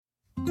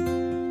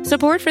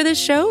Support for this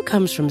show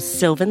comes from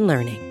Sylvan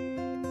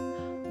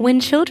Learning. When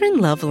children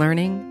love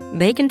learning,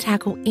 they can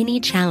tackle any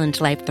challenge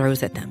life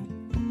throws at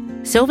them.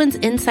 Sylvan's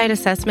Insight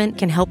Assessment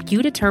can help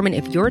you determine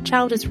if your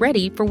child is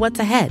ready for what's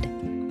ahead.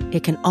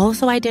 It can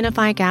also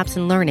identify gaps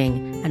in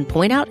learning and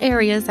point out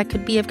areas that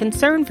could be of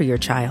concern for your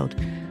child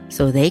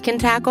so they can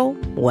tackle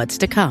what's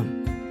to come.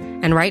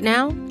 And right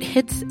now,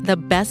 it's the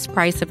best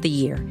price of the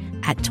year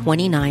at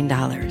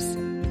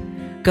 $29.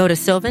 Go to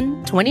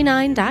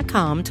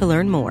sylvan29.com to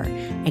learn more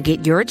and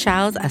get your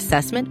child's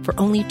assessment for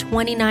only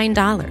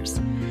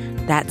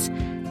 $29. That's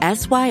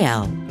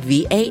SYLVAN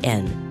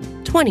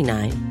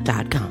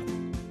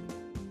 29.com.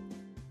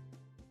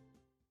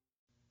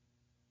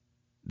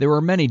 There are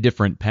many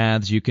different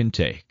paths you can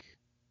take,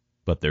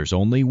 but there's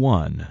only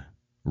one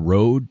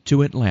road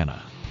to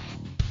Atlanta.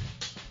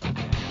 The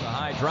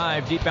high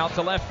drive deep out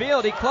to left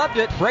field. He clubbed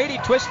it. Brady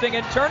twisting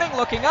and turning,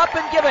 looking up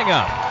and giving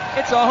up.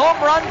 It's a home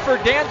run for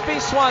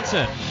Dansby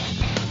Swanson.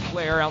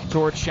 Flair out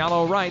towards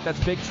shallow right. That's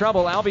big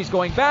trouble. Albies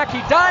going back. He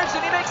dives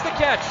and he makes the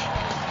catch.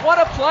 What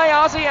a play,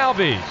 Ozzie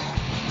Albies.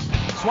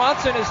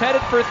 Swanson is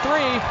headed for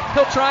three.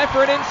 He'll try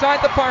for it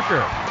inside the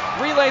Parker.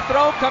 Relay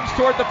throw comes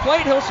toward the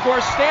plate. He'll score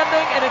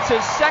standing, and it's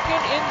his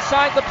second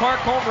inside the park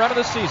home run of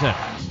the season.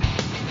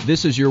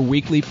 This is your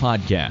weekly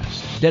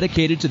podcast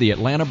dedicated to the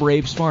Atlanta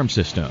Braves farm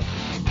system.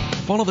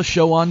 Follow the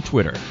show on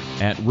Twitter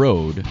at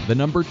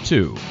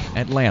road2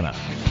 Atlanta.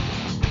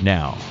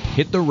 Now,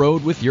 hit the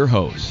road with your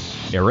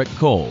hosts, Eric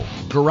Cole,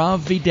 Gaurav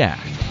Vidak,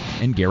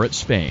 and Garrett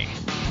Spain.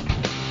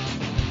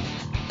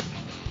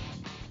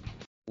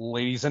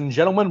 Ladies and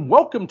gentlemen,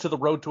 welcome to the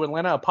Road to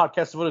Atlanta, a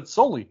podcast devoted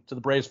solely to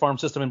the Braves farm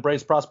system and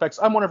Braves prospects.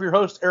 I'm one of your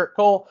hosts, Eric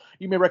Cole.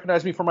 You may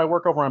recognize me from my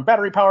work over on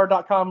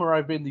BatteryPower.com, where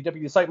I've been the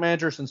deputy site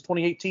manager since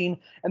 2018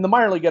 and the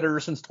minor league editor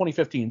since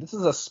 2015. This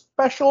is a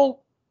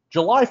special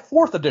July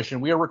 4th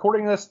edition. We are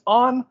recording this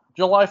on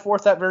July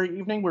 4th that very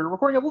evening. We're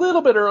recording a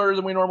little bit earlier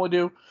than we normally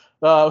do,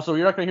 so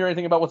you're not going to hear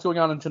anything about what's going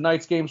on in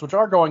tonight's games, which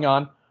are going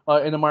on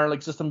in the minor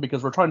league system,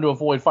 because we're trying to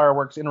avoid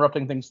fireworks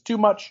interrupting things too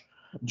much.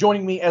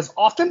 Joining me as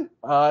often,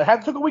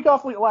 took a week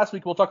off last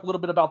week. We'll talk a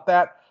little bit about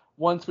that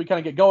once we kind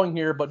of get going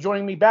here. But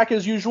joining me back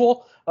as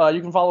usual,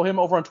 you can follow him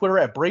over on Twitter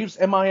at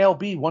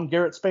BravesMILB, one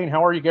Garrett Spain.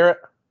 How are you, Garrett?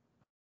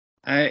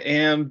 I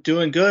am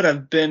doing good.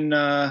 I've been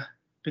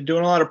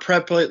doing a lot of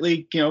prep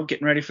lately,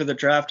 getting ready for the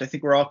draft. I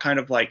think we're all kind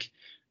of like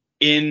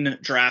in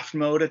draft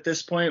mode at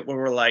this point, where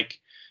we're like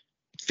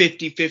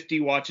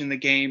 50-50 watching the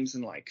games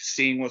and like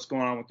seeing what's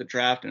going on with the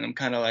draft. And I'm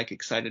kind of like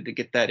excited to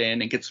get that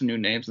in and get some new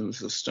names in the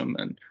system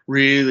and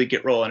really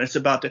get rolling. This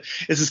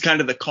is kind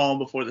of the calm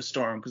before the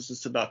storm, because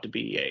it's about to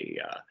be a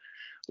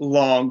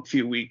long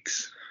few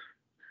weeks.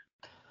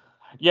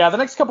 Yeah, the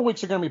next couple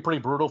weeks are going to be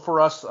pretty brutal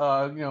for us.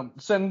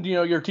 Send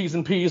your T's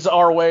and P's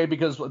our way,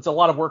 because it's a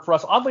lot of work for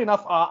us. Oddly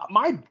enough,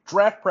 my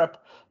draft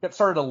prep got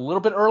started a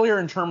little bit earlier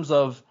in terms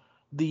of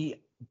the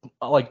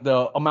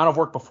amount of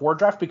work before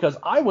draft, because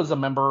I was a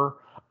member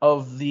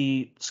of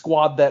the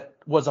squad that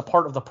was a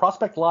part of the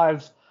Prospects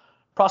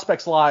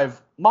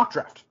Live mock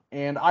draft.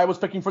 And I was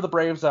picking for the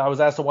Braves. I was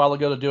asked a while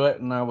ago to do it,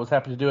 and I was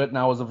happy to do it, and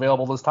I was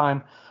available this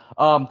time.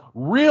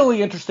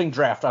 Really interesting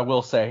draft, I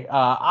will say.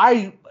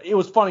 It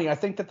was funny. I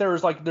think that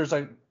there's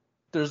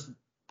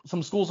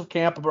some schools of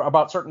camp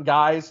about certain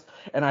guys,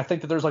 and I think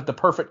that there's like the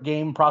perfect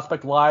game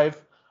Prospect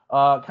Live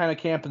kind of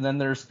camp, and then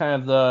there's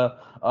kind of the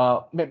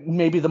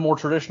maybe the more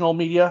traditional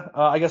media,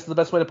 I guess is the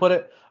best way to put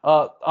it,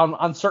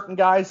 on certain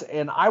guys.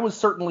 And I was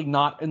certainly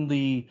not in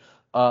the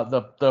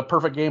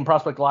perfect game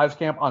Prospect Lives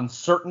camp on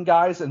certain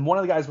guys, and one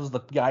of the guys was the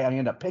guy I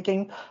ended up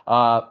picking.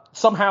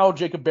 Somehow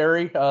Jacob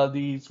Berry,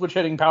 the switch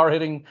hitting, power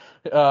hitting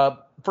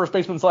first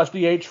baseman /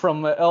 DH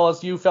from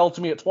LSU, fell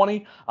to me at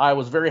 20. I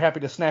was very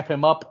happy to snap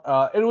him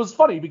up. It was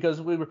funny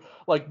because we were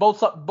like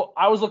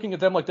I was looking at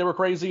them like they were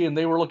crazy, and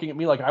they were looking at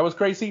me like I was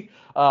crazy.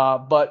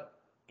 But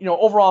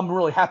overall, I'm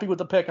really happy with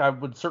the pick. I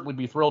would certainly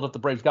be thrilled if the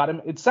Braves got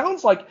him. It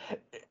sounds like,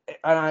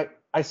 and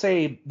I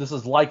say this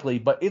is likely,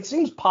 but it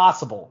seems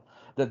possible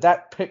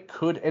that pick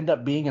could end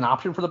up being an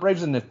option for the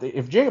Braves. And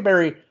if Jacob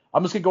Berry,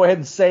 I'm just going to go ahead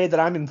and say that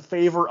I'm in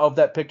favor of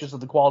that pick just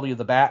of the quality of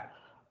the bat.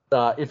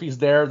 If he's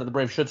there, that the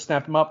Braves should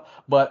snap him up.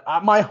 But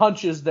my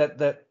hunch is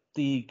that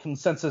the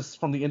consensus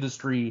from the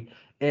industry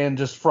and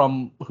just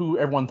from who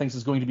everyone thinks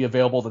is going to be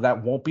available,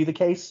 that won't be the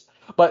case.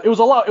 But it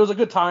was a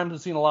good time to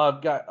see a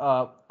lot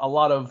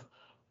of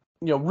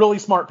really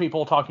smart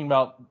people talking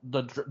about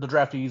the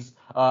draftees.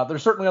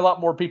 There's certainly a lot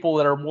more people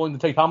that are willing to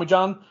take Tommy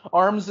John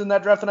arms in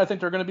that draft than I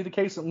think they're going to be the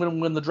case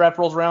when the draft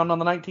rolls around on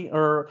the 19th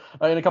or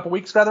in a couple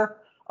weeks rather.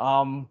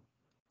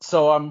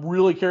 So I'm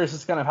really curious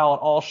as to kind of how it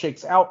all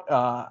shakes out.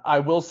 I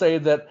will say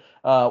that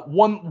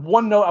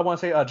one note I want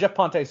to say, Jeff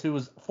Pontes, who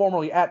was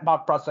formerly at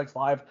Mock Prospects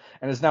Live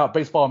and is now at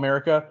Baseball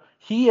America,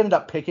 he ended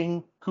up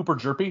picking Cooper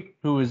Jerpy,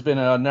 who has been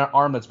an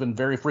arm that's been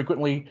very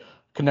frequently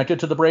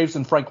connected to the Braves.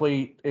 And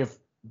frankly, if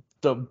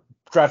the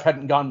draft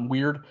hadn't gone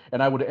weird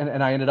and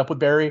I ended up with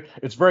Barry,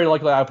 it's very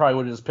likely I probably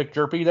would have just picked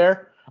Jerpy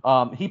there.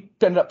 He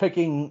ended up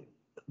picking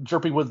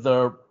Jerpy with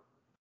the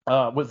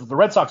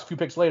Red Sox a few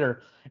picks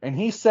later, and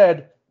he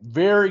said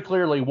very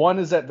clearly. One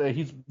is that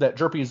that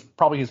Jerpy is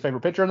probably his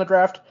favorite pitcher in the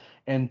draft,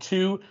 and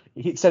two,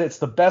 he said it's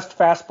the best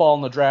fastball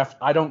in the draft.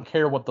 I don't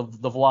care what the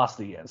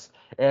velocity is,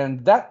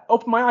 and that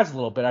opened my eyes a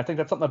little bit. I think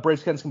that's something that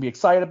Braves fans can be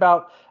excited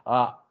about,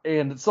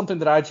 and it's something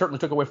that I certainly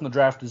took away from the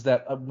draft is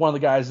that one of the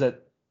guys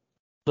that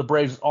the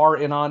Braves are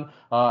in on.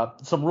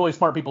 Some really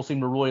smart people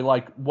seem to really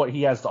like what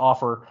he has to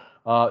offer.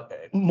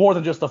 More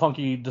than just the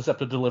funky,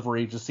 deceptive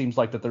delivery. It just seems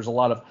like that there's a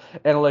lot of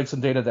analytics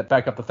and data that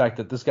back up the fact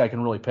that this guy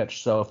can really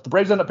pitch. So if the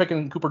Braves end up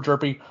picking Cooper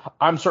Jerpy,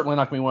 I'm certainly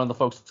not going to be one of the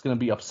folks that's going to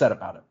be upset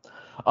about it.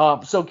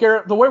 So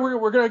Garrett, the way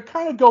we're going to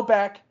kind of go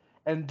back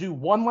and do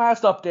one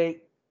last update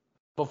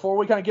before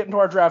we kind of get into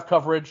our draft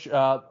coverage.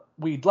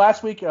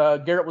 Last week,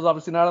 Garrett was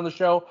obviously not on the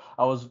show.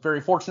 I was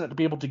very fortunate to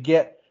be able to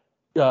get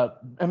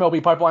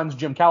MLB Pipeline's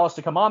Jim Callis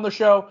to come on the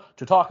show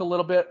to talk a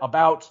little bit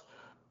about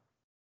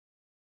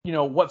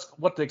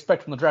what to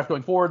expect from the draft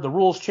going forward, the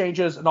rules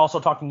changes, and also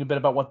talking a bit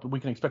about what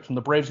we can expect from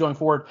the Braves going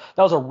forward.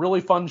 That was a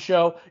really fun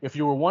show. If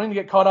you were wanting to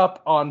get caught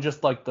up on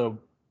just like the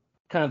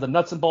kind of the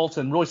nuts and bolts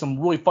and really some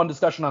really fun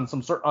discussion on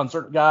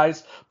certain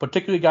guys,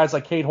 particularly guys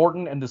like Cade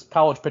Horton and this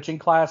college pitching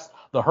class,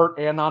 the hurt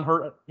and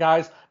non-hurt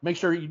guys, make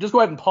sure you just go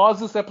ahead and pause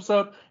this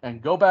episode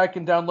and go back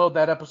and download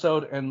that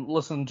episode and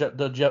listen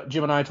to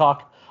Jim and I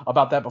talk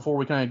about that before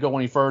we kind of go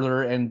any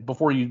further and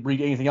before you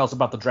read anything else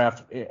about the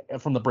draft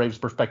from the Braves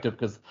perspective,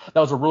 because that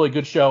was a really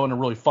good show and a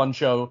really fun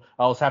show.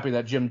 I was happy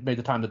that Jim made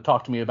the time to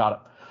talk to me about it.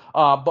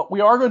 But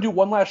we are going to do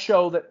one last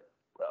show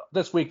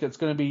this week that's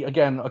going to be,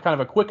 again, a kind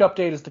of a quick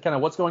update as to kind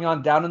of what's going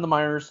on down in the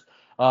minors,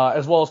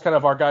 as well as kind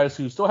of our guys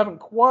who still haven't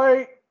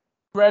quite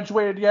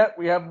graduated yet.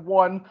 We have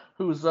one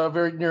who's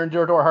very near and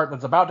dear to our heart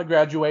that's about to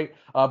graduate,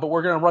 but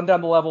we're going to run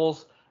down the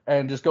levels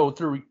and just go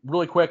through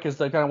really quick as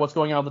to kind of what's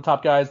going on with the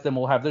top guys. Then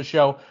we'll have this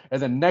show, and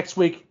then next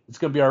week it's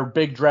going to be our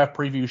big draft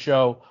preview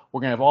show.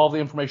 We're going to have all the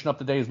information up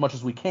to date as much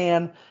as we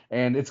can,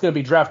 and it's going to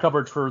be draft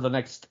coverage for the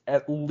next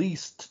at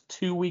least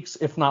 2 weeks,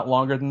 if not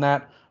longer than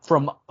that,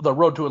 from the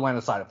Road to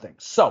Atlanta side of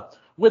things. So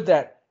with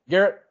that,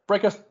 Garrett,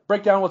 break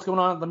down what's going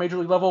on at the major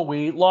league level.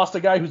 We lost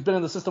a guy who's been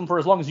in the system for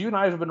as long as you and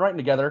I have been writing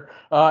together,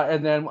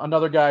 and then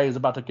another guy is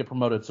about to get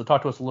promoted. So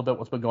talk to us a little bit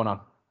what's been going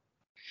on.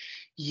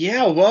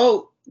 Yeah,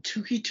 well,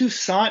 Touki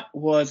Toussaint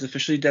was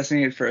officially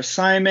designated for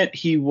assignment.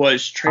 He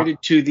was traded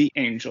to the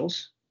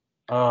Angels.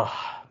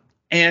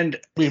 And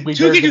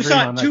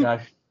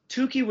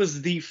Touki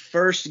was the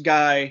first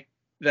guy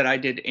that I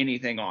did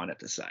anything on at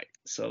the site.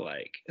 So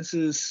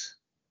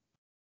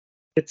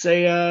it's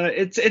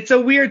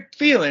a weird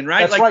feeling,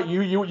 right? That's right.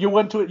 You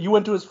went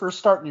to his first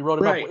start and you wrote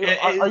about. Right.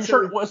 Are you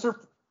sure? Was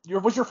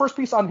your first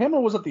piece on him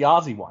or was it the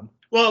Ozzy one?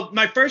 Well,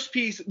 my first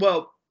piece.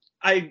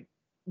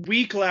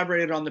 We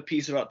collaborated on the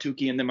piece about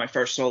Touki, and then my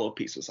first solo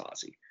piece was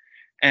Ozzy.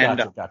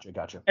 And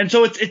gotcha. And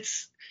so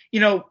it's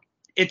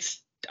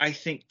I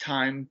think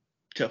time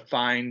to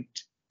find,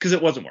 because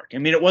it wasn't working.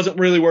 I mean, it wasn't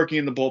really working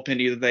in the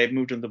bullpen either. They had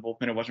moved him to the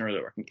bullpen. It wasn't really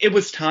working. It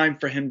was time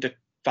for him to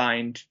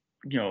find,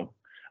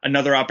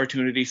 another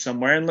opportunity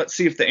somewhere, and let's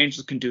see if the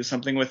Angels can do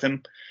something with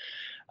him.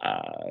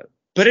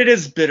 But it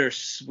is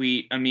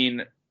bittersweet. I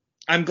mean,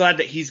 I'm glad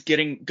that he's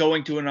going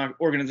to an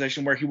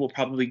organization where he will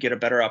probably get a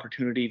better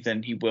opportunity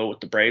than he will with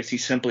the Braves.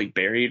 He's simply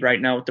buried right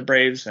now with the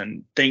Braves,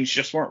 and things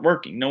just weren't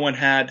working. No one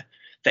had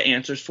the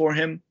answers for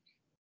him.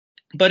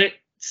 But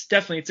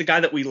it's a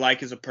guy that we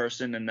like as a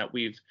person and that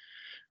we've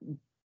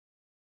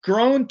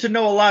grown to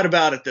know a lot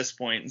about at this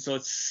point. And so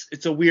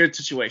it's a weird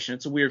situation.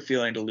 It's a weird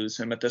feeling to lose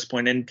him at this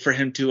point, and for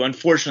him to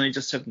unfortunately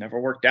just have never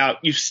worked out.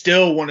 You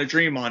still want to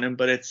dream on him,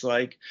 but it's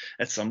like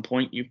at some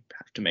point you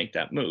have to make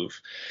that move.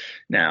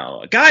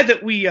 Now, a guy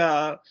that we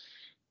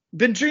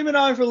been dreaming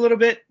on for a little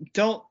bit,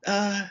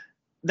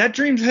 that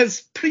dream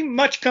has pretty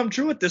much come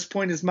true at this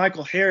point, is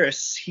Michael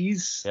Harris.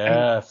 He's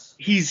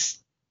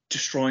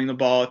destroying the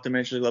ball at the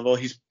major league level.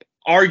 He's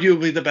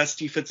arguably the best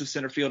defensive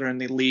center fielder in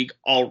the league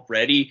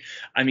already.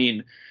 I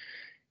mean,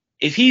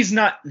 if he's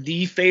not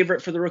the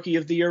favorite for the Rookie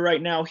of the Year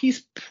right now,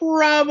 he's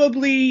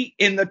probably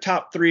in the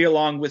top three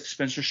along with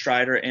Spencer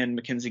Strider and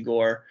Mackenzie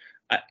Gore.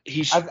 I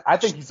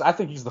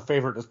think he's the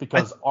favorite just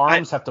because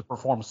arms have to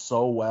perform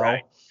so well.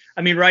 Right.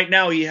 I mean, right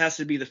now he has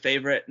to be the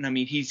favorite, and I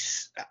mean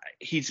he's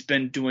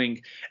been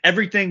doing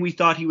everything we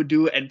thought he would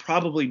do and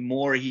probably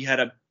more. He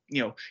had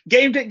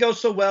game didn't go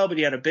so well, but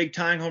he had a big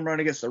tying home run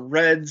against the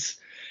Reds.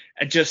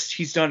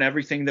 He's done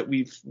everything that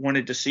we've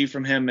wanted to see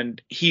from him,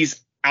 and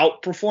he's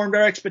outperformed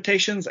our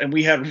expectations, and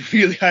we had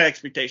really high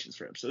expectations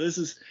for him. So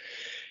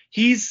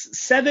he's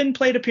 7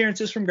 plate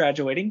appearances from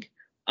graduating.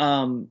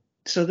 So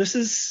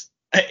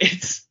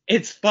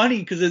it's funny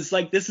because it's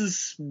like, this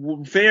is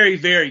very,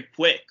 very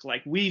quick.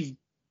 Like, we've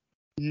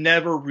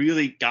never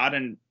really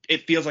gotten,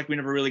 it feels like we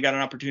never really got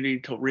an opportunity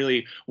to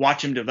really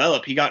watch him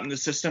develop. He got in the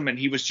system and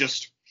he was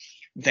just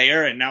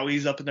there, and now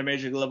he's up at the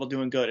major league level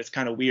doing good. It's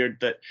kind of weird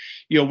that,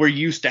 we're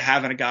used to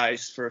having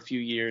guys for a few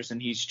years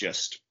and he's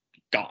just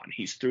gone.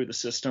 He's through the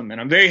system,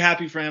 and I'm very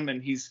happy for him,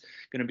 and he's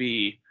going to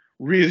be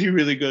really,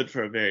 really good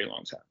for a very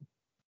long time.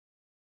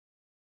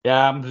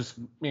 Yeah, just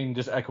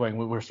echoing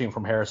what we're seeing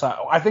from Harris.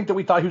 I think that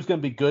we thought he was going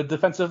to be good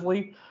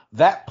defensively.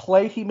 That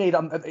play he made,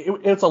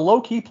 it's a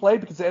low key play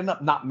because it ended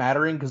up not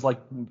mattering because like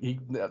they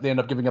end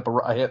up giving up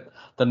a hit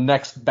the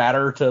next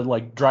batter to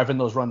like drive in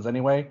those runs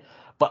anyway.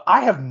 But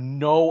I have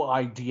no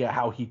idea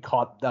how he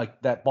caught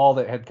like that ball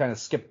that had kind of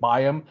skipped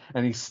by him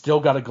and he still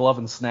got a glove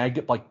and snagged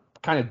it, like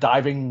kind of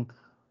diving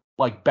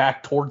like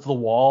back towards the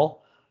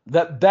wall.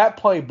 That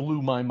play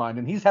blew my mind,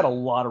 and he's had a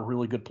lot of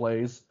really good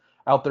plays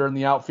out there in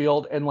the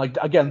outfield. And like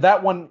again,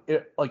 that one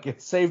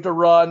it saved a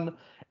run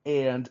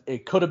and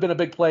it could have been a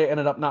big play,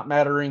 ended up not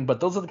mattering. But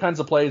those are the kinds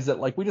of plays that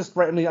like we just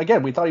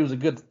again we thought he was a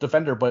good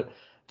defender, but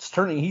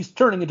he's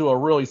turning into a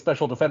really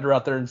special defender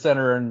out there in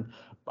center. And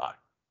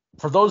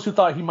for those who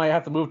thought he might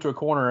have to move to a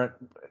corner,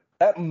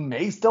 that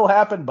may still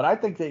happen. But I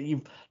think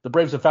that the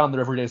Braves have found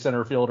their everyday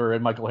center fielder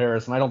in Michael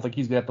Harris, and I don't think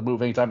he's gonna have to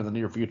move anytime in the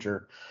near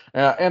future.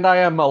 And I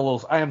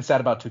am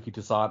sad about Touki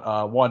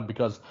Toussaint. One,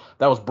 because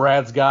that was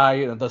Brad's guy,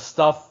 and the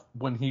stuff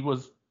when he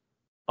was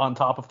on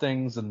top of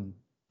things and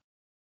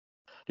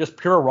just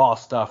pure raw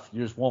stuff.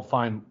 You just won't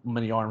find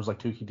many arms like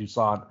Touki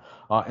Toussaint,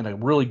 and a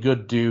really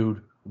good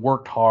dude,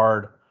 worked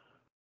hard,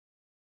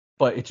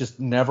 but it just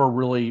never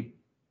really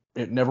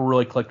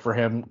clicked for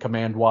him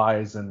command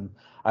wise. And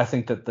I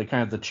think that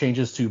the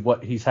changes to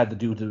what he's had to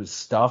do to his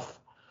stuff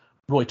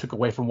really took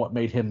away from what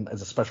made him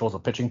as a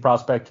pitching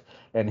prospect.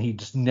 And he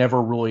just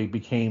never really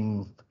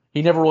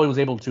was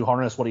able to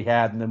harness what he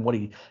had. And then what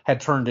he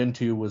had turned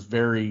into was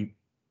very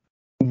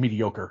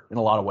mediocre in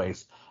a lot of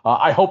ways.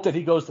 I hope that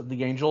he goes to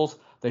the Angels.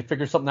 They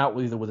figure something out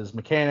either with his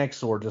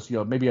mechanics or just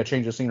maybe a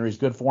change of scenery is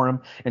good for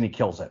him, and he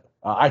kills it.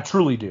 I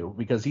truly do,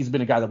 because he's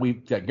been a guy that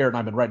Garrett and I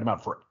have been writing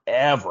about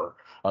forever.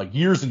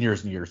 Years and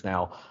years and years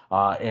now,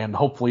 and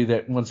hopefully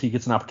that once he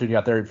gets an opportunity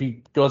out there, if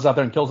he goes out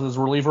there and kills it as a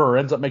reliever or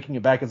ends up making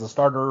it back as a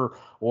starter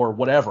or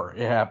whatever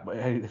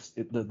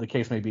the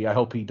case may be, I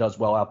hope he does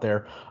well out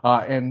there.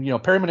 And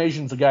Perry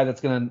Minasian's a guy that's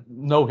going to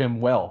know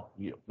him well.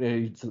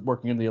 He's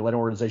working in the Atlanta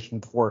organization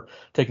before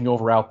taking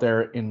over out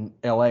there in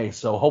LA,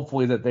 so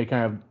hopefully that they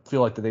kind of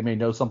feel like that they may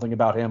know something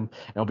about him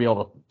and will be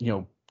able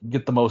to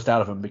get the most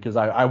out of him, because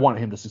I want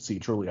him to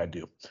succeed. Truly, I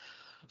do.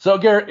 So,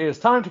 Garrett, it's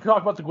time to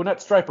talk about the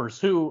Gwinnett Stripers,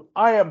 who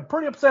I am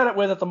pretty upset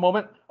with at the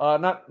moment.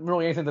 Not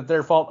really anything that's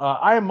their fault.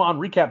 I am on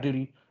recap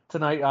duty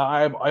tonight.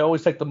 I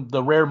always take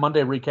the rare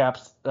Monday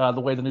recaps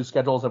the way the new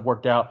schedules have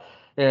worked out.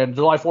 And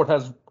July 4th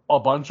has a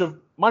bunch of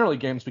minor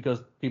league games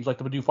because teams like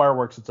to do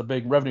fireworks. It's a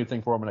big revenue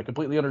thing for them, and I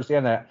completely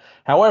understand that.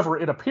 However,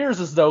 it appears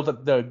as though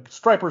that the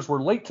Stripers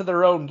were late to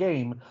their own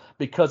game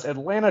because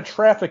Atlanta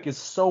traffic is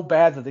so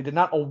bad that they did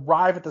not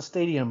arrive at the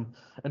stadium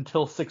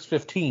until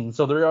 6:15.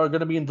 So they are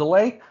going to be in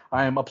delay.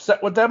 I am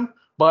upset with them,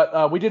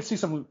 but we did see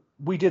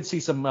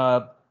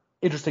some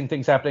interesting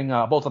things happening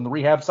both on the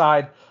rehab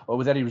side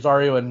with Eddie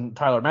Rosario and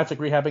Tyler Matzek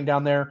rehabbing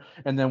down there,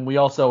 and then we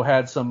also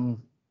had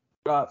some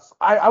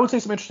I would say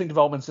some interesting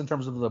developments in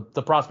terms of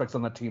the prospects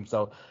on that team.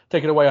 So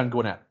take it away on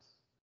Gwinnett.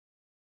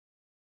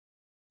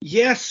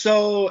 Yeah,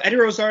 so Eddie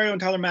Rosario and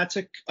Tyler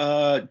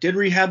Matzek did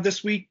rehab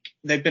this week.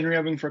 They've been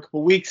rehabbing for a couple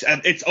of weeks.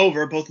 It's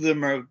over. Both of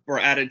them were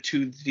added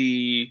to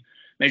the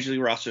Major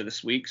League roster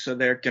this week, so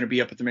they're going to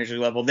be up at the Major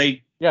League level.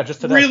 They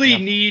just today, really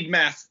need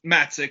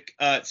Matzek,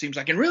 it seems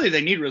like, and really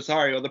they need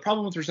Rosario. The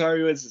problem with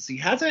Rosario is he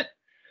hasn't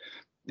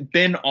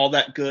been all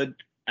that good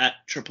at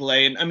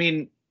AAA, and I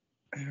mean,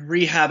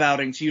 rehab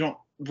outings, you don't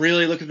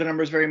really look at the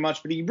numbers very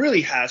much, but he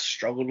really has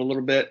struggled a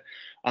little bit.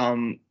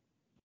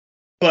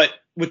 But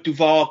with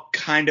Duvall,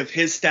 kind of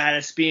his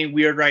status being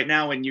weird right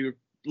now, when your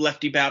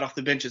lefty bat off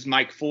the bench is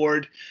Mike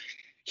Ford,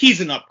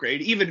 he's an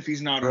upgrade. Even if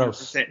he's not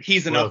 100%,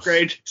 he's an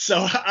upgrade.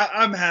 So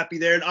I'm happy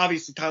there. And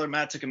obviously Tyler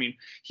Matzek, I mean,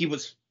 he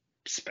was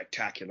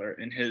spectacular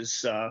in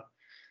his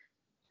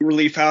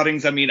relief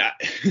outings. I mean,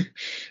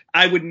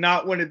 I would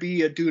not want to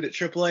be a dude at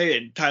AAA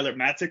and Tyler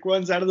Matzek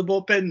runs out of the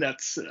bullpen.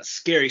 That's a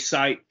scary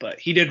sight, but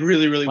he did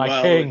really, really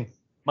well.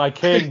 My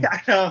king.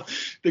 I know.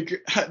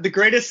 The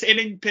greatest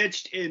inning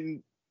pitched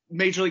in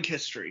Major League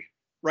history.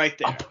 Right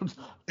there.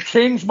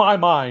 Change my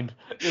mind.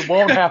 It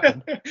won't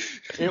happen.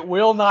 It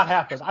will not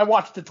happen. I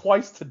watched it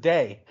twice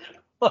today.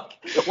 Look,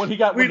 when he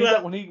got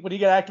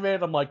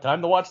activated, I'm like,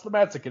 time to watch the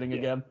Matzek inning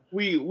again.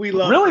 We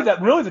love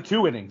really the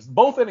two innings.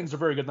 Both innings are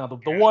very good now. The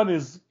one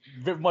is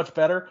much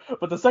better,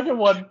 but the second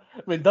one,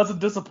 I mean, doesn't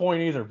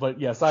disappoint either. But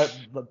yes,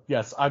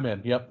 I'm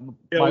in. Yep.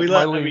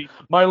 Yeah,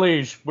 my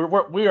liege.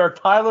 We are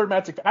Tyler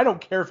Matzek. I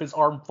don't care if his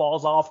arm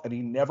falls off and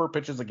he never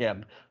pitches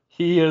again.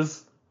 He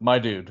is my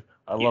dude.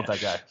 I love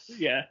that guy.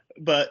 Yeah,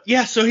 but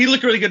yeah, so he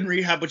looked really good in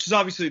rehab, which is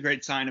obviously a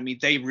great sign. I mean,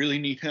 they really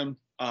need him.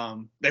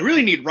 They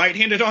really need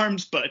right-handed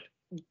arms, but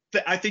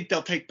I think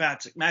they'll take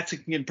Matzek.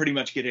 Matzek can pretty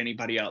much get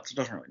anybody else. It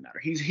doesn't really matter.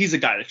 He's a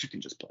guy that you can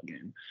just plug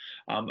in.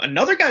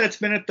 Another guy that's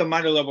been at the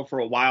minor level for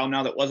a while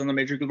now that was on the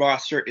Major League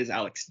roster is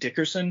Alex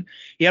Dickerson.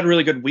 He had a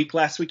really good week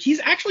last week. He's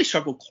actually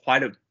struggled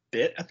quite a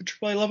bit at the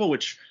AAA level,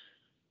 which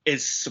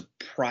is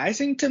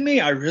surprising to me.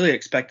 I really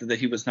expected that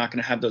he was not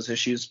going to have those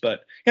issues,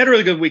 but he had a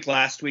really good week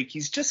last week.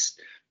 He's just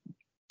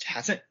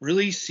hasn't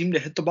really seemed to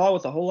hit the ball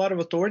with a whole lot of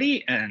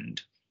authority, and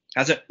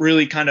hasn't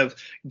really kind of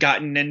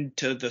gotten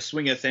into the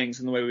swing of things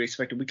in the way we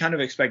expected. We kind of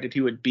expected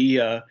he would be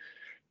at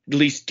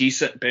least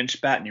decent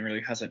bench bat, and he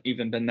really hasn't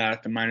even been that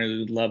at the minor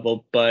league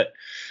level. But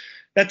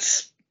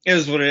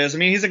is what it is. I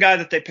mean, he's a guy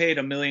that they paid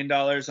 $1 million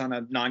on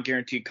a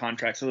non-guaranteed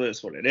contract, so it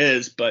is what it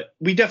is. But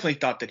we definitely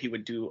thought that he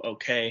would do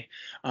okay.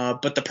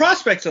 But the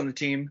prospects on the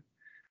team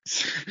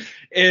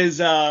is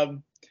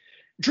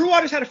Drew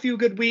Waters had a few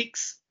good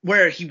weeks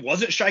where he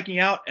wasn't striking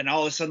out, and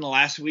all of a sudden the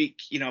last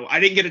week, I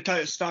didn't get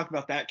to talk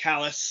about that.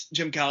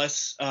 Jim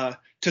Callis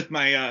took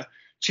my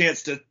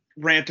chance to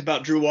rant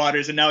about Drew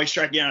Waters, and now he's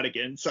striking out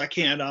again. So I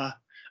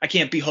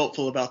can't be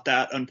hopeful about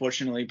that,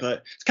 unfortunately,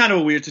 but it's kind of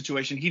a weird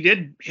situation. He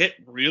did hit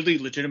really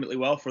legitimately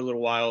well for a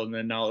little while, and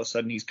then all of a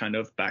sudden he's kind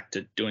of back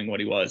to doing what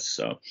he was.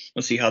 So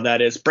we'll see how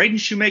that is. Braden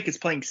Shoemake is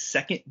playing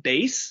second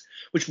base,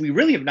 which we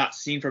really have not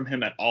seen from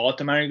him at all at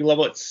the minor league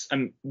level.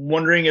 I'm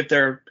wondering if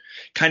they're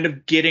kind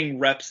of getting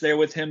reps there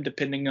with him,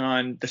 depending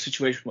on the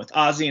situation with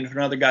Ozzie. And if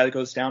another guy that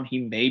goes down, he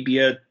may be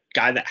a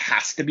guy that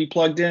has to be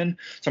plugged in.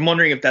 So I'm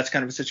wondering if that's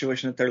kind of a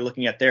situation that they're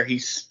looking at there. He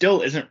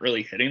still isn't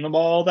really hitting the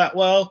ball that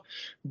well,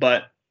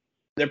 but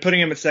they're putting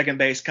him at second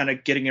base, kind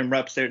of getting him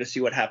reps there to see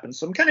what happens.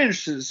 So I'm kind of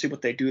interested to see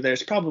what they do there.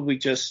 It's probably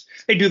just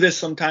they do this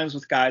sometimes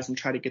with guys and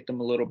try to get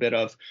them a little bit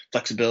of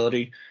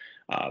flexibility.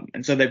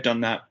 And so they've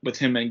done that with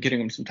him and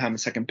getting him some time at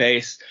second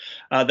base.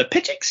 The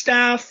pitching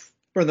staff,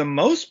 for the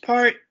most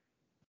part,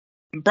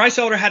 Bryce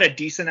Elder had a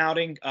decent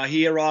outing.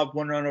 He allowed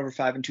 1 run over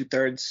 5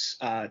 2/3.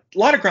 A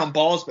lot of ground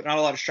balls, but not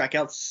a lot of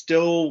strikeouts.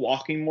 Still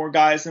walking more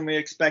guys than we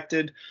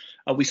expected.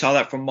 We saw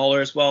that from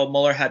Muller as well.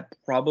 Muller had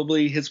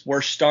probably his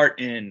worst start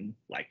in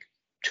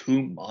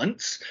 2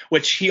 months,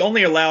 which he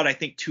only allowed, I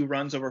think, 2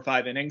 runs over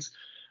 5 innings,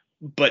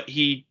 but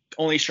he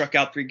only struck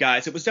out 3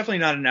 guys. It was definitely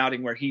not an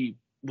outing where he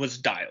was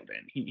dialed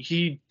in.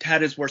 He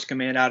had his worst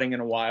command outing in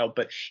a while,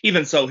 but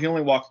even so, he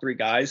only walked 3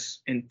 guys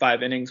in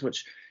 5 innings,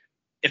 which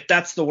if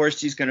that's the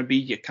worst he's going to be,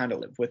 you kind of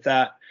live with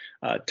that.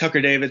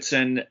 Tucker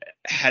Davidson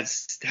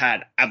has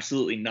had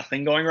absolutely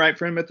nothing going right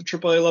for him at the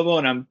AAA level,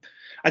 and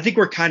I think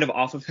we're kind of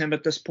off of him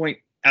at this point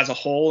as a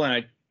whole, and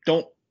I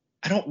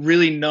don't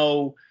really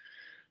know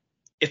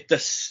if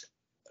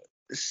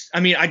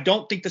I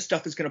don't think the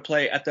stuff is going to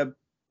play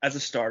as a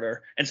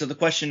starter. And so the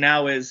question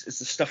now is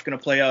the stuff going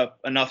to play up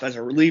enough as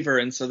a reliever?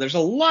 And so there's a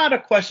lot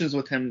of questions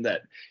with him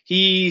that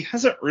he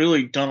hasn't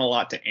really done a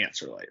lot to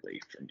answer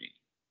lately for me.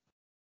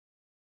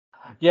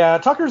 Yeah,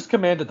 Tucker's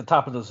command at the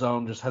top of the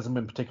zone just hasn't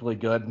been particularly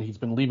good, and he's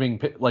been leaving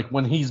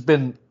when he's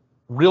been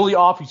really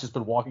off, he's just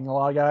been walking a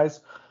lot of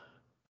guys.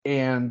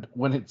 And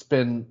when it's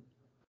been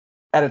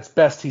at its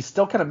best, he's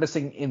still kind of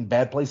missing in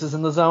bad places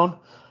in the zone.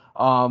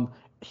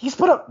 He's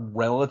put up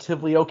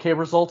relatively okay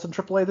results in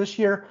AAA this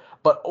year,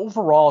 but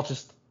overall,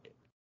 just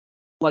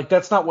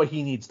that's not what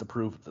he needs to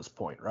prove at this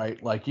point, right?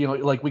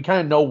 We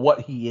kind of know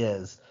what he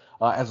is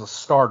as a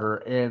starter,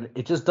 and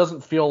it just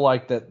doesn't feel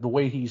like that the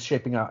way he's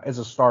shaping out as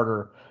a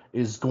starter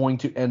is going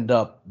to end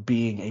up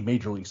being a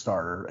major league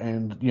starter.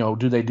 And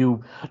do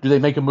they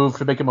make a move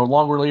to make him a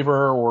long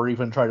reliever, or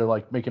even try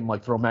to make him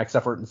throw max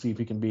effort and see if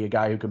he can be a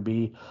guy who can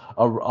be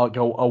a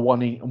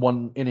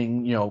one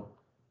inning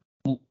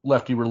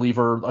lefty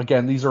reliever?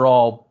 Again, these are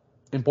all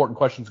important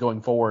questions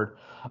going forward.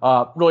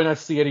 Really nice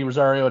to see Eddie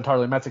Rosario and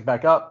Tarly Metzik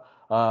back up.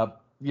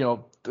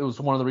 It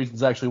was one of the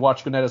reasons I actually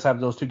watched Gunetta's have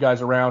those 2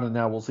 guys around, and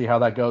now we'll see how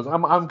that goes.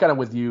 I'm kind of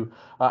with you.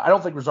 I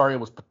don't think Rosario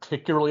was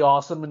particularly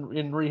awesome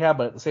in rehab,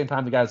 but at the same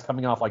time, the guy's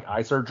coming off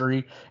eye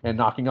surgery and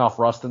knocking off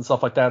rust and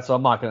stuff like that, so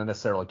I'm not going to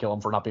necessarily kill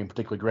him for not being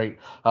particularly great.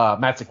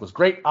 Matzik was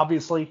great,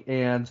 obviously,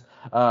 and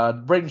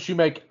Braden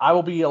Shoemake, I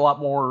will be a lot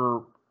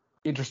more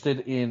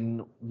interested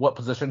in what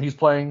position he's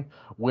playing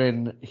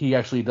when he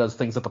actually does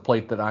things at the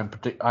plate that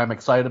I'm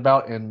excited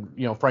about,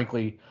 and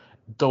frankly,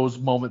 those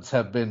moments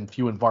have been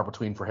few and far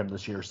between for him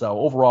this year. So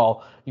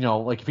overall,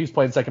 if he's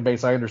playing second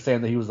base, I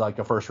understand that he was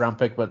a first round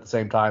pick, but at the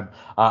same time,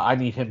 I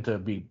need him to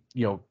be,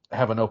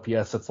 have an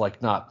OPS that's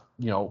not,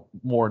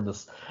 more in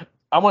this.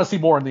 I want to see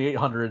more in the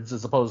 800s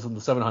as opposed to the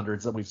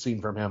 700s that we've seen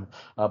from him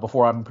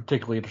before I'm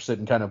particularly interested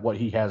in kind of what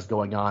he has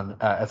going on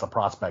as a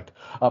prospect.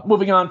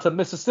 Moving on to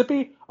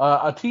Mississippi,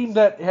 a team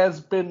that has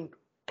been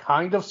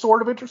kind of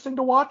sort of interesting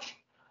to watch,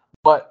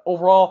 but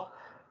overall,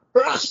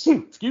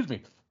 excuse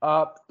me,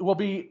 will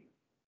be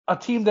a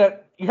team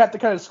that you have to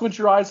kind of squint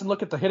your eyes and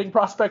look at the hitting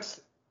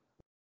prospects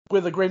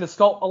with a grain of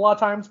salt a lot of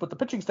times, but the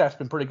pitching staff's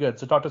been pretty good.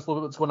 So talk to us a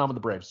little bit what's going on with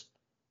the Braves.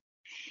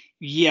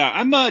 Yeah,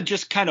 I'm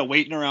just kind of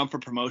waiting around for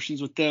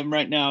promotions with them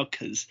right now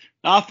because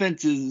the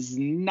offense is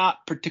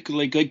not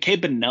particularly good.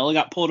 Cade Benella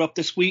got pulled up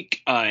this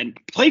week and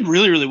played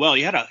really, really well.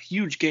 He had a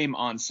huge game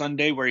on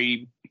Sunday where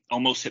he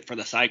almost hit for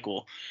the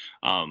cycle.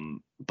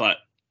 But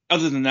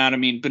other than that,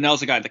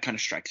 Benella's a guy that kind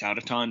of strikes out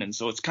a ton, and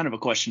so it's kind of a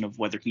question of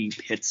whether he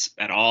hits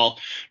at all.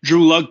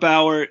 Drew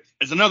Lugbauer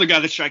is another guy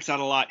that strikes out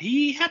a lot.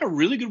 He had a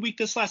really good week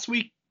this last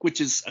week, which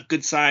is a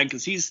good sign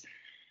because he's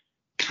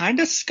kind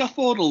of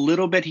scuffled a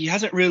little bit. He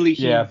hasn't really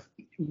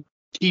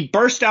he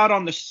burst out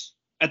on this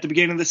at the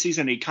beginning of the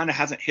season. He kind of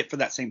hasn't hit for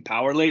that same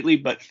power lately,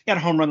 but he had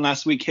a home run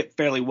last week, hit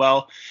fairly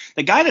well.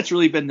 The guy that's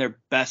really been their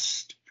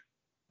best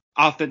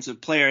offensive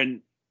player,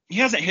 and he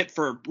hasn't hit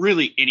for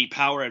really any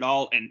power at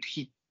all, and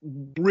he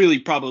really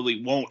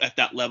probably won't at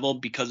that level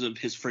because of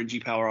his fringy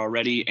power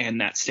already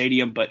and that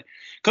stadium. But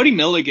Cody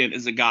Milligan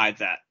is a guy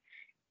that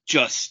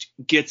just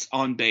gets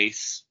on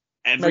base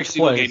every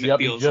single game. It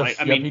feels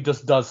like. I mean, he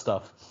just does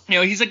stuff.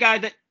 He's a guy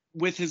that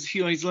with his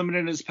he's limited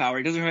in his power.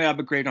 He doesn't really have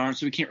a great arm,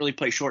 so he can't really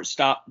play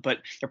shortstop. But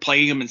they're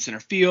playing him in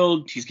center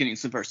field. He's getting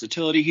some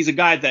versatility. He's a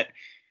guy that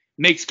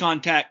makes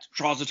contact,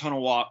 draws a ton of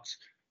walks.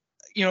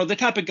 The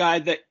type of guy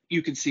that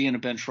you can see in a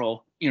bench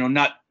role.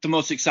 Not the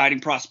most exciting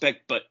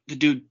prospect, but the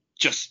dude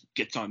just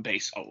gets on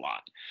base a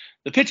lot.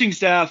 The pitching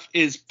staff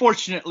is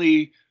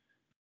fortunately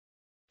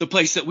the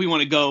place that we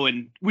want to go,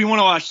 and we want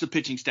to watch the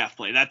pitching staff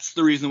play. That's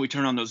the reason we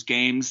turn on those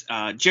games.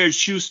 Jared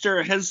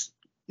Schuster has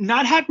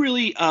not had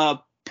really a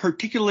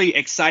particularly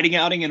exciting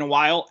outing in a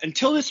while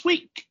until this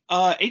week.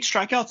 8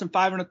 strikeouts in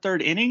 5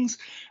 1/3 innings.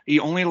 He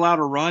only allowed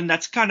a run.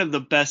 That's kind of the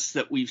best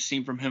that we've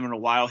seen from him in a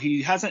while.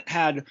 He hasn't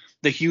had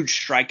the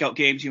huge strikeout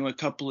games. A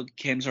couple of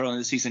games early in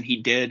the season he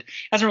did.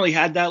 Hasn't really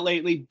had that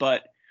lately,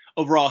 but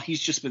overall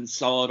he's just been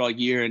solid all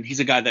year, and he's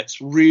a guy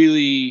that's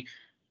really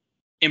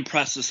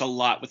impressed us a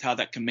lot with how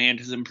that command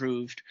has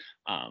improved.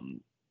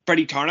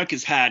 Freddie Tarnok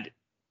is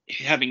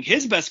having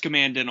his best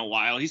command in a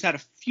while. He's had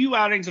a few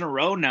outings in a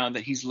row now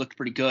that he's looked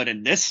pretty good.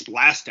 And this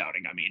last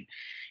outing,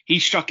 he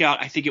struck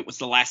out, I think it was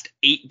the last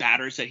 8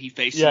 batters that he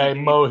faced. Yeah, he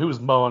was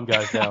mowing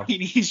guys down.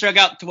 He struck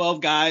out 12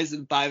 guys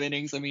in 5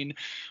 innings.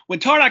 When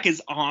Tarnok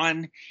is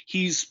on,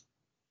 he's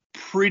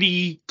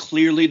pretty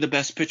clearly the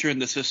best pitcher in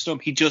the system.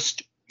 He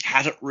just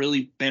hasn't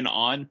really been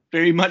on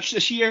very much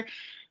this year.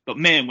 But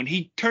man, when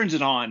he turns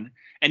it on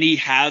and he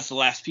has the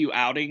last few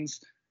outings,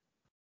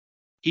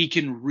 he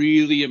can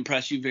really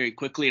impress you very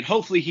quickly, and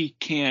hopefully he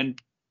can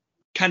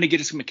kind of get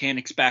his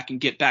mechanics back and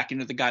get back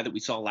into the guy that we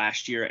saw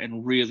last year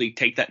and really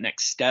take that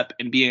next step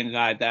and being a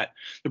guy that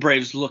the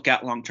Braves look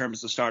at long-term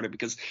as a starter,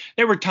 because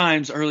there were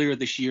times earlier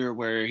this year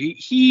where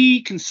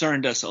he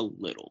concerned us a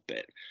little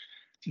bit.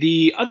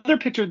 The other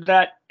pitcher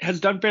that has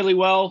done fairly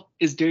well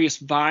is Darius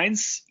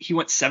Vines. He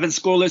went 7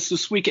 scoreless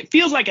this week. It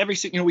feels like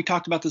we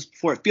talked about this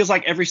before. It feels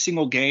like every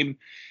single game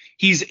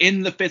he's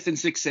in the 5th and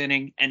 6th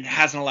inning and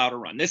hasn't allowed a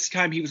run. This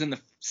time he was in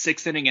the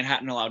 6th inning and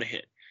hadn't allowed a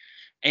hit.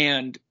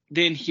 And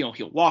then he'll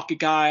walk a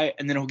guy,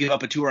 and then he'll give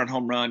up a 2-run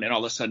home run, and all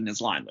of a sudden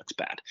his line looks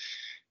bad.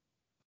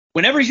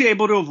 Whenever he's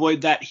able to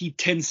avoid that, he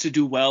tends to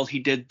do well. He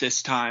did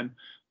this time.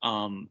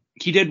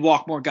 He did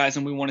walk more guys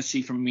than we want to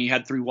see from him. He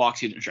had 3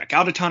 walks. He didn't strike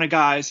out a ton of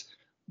guys,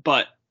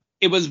 but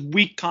it was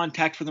weak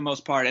contact for the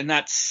most part, and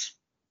that's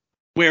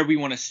where we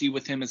want to see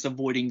with him, is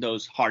avoiding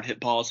those hard hit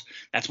balls.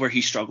 That's where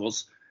he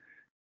struggles.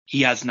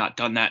 He has not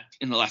done that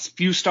in the last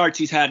few starts.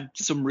 He's had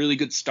some really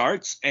good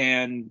starts,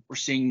 and we're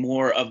seeing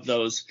more of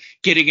those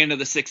getting into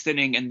the 6th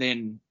inning and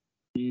then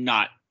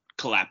not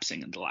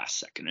collapsing in the last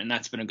second, and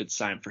that's been a good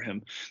sign for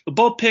him. The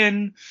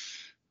bullpen,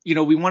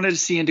 we wanted to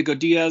see Indigo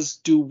Diaz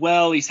do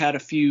well. He's had a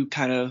few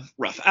kind of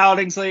rough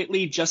outings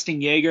lately.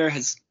 Justin Yeager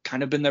has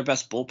kind of been their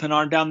best bullpen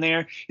arm down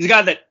there. He's a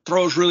guy that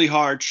throws really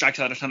hard, strikes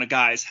out a ton of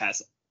guys,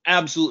 has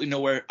absolutely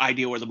no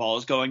idea where the ball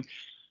is going.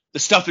 The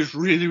stuff is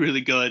really,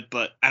 really good,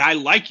 and I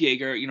like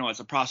Yeager,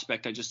 as a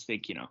prospect. I just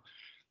think,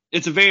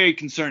 it's a very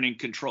concerning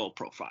control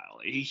profile.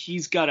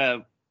 He's got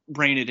to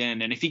rein it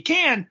in, and if he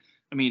can,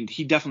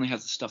 he definitely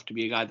has the stuff to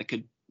be a guy that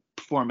could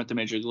perform at the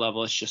major league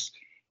level. It's just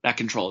that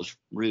control is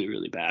really,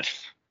 really bad.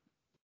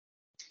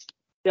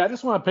 Yeah, I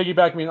just want to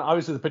piggyback.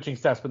 Obviously the pitching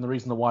staff's been the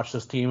reason to watch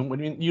this team.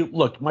 When you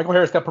look, Michael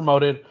Harris got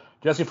promoted,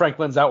 Jesse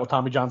Franklin's out with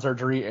Tommy John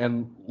surgery,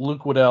 and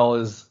Luke Waddell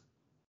is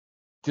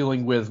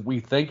dealing with, we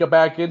think, a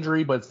back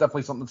injury, but it's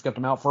definitely something that's kept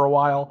him out for a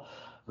while.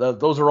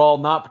 Those are all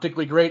not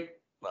particularly great.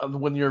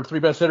 When your 3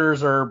 best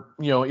hitters are,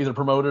 either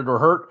promoted or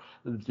hurt,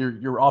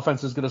 your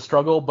offense is going to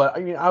struggle. But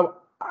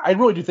I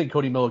really do think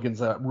Cody Milligan's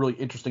a really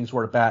interesting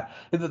sort of bat.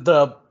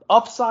 The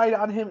upside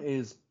on him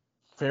is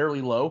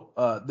fairly low.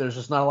 There's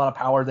just not a lot of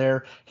power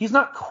there. He's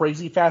not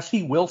crazy fast.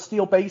 He will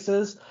steal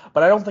bases,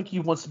 but I don't think he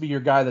wants to be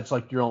your guy that's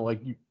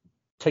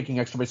taking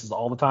extra bases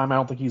all the time. I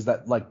don't think he's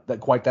that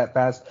quite that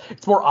fast.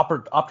 It's more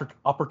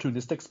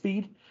opportunistic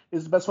speed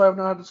is the best way I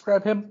know how to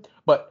describe him.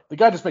 But the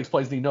guy just makes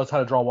plays and he knows how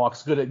to draw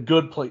walks. Good at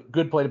good plate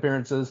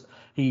appearances.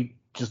 He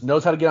just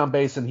knows how to get on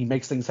base and he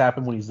makes things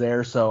happen when he's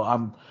there. So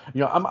I'm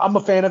a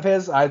fan of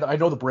his. I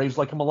know the Braves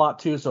like him a lot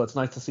too. So it's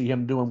nice to see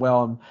him doing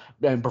well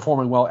and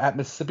performing well at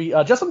Mississippi.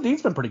 Justin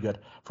Dean's been pretty good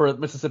for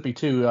Mississippi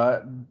too.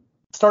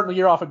 Starting the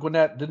year off at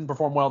Gwinnett, didn't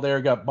perform well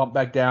there, got bumped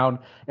back down,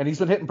 and he's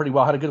been hitting pretty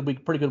well. Had a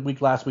pretty good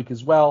week last week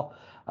as well.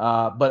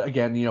 But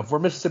again, for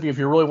Mississippi, if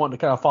you're really wanting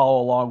to kind of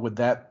follow along with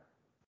that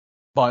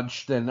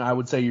bunch, then I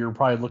would say you're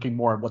probably looking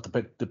more at what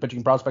the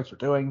pitching prospects are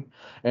doing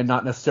and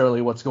not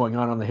necessarily what's going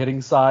on the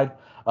hitting side.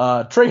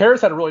 Trey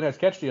Harris had a really nice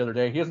catch the other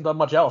day. He hasn't done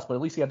much else, but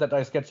at least he had that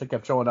nice catch that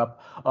kept showing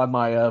up on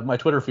my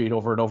Twitter feed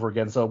over and over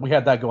again. So we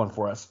had that going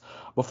for us.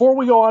 Before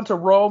we go on to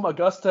Rome,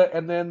 Augusta,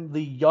 and then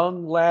the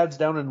young lads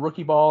down in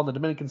rookie ball in the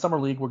Dominican Summer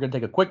League, we're going to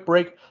take a quick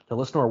break to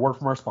listen to a word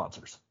from our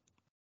sponsors.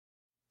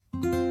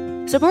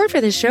 Support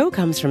for this show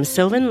comes from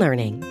Sylvan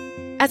Learning.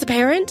 As a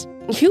parent,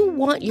 you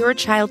want your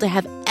child to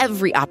have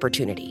every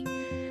opportunity.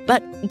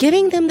 But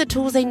giving them the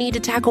tools they need to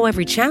tackle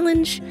every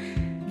challenge,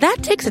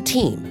 that takes a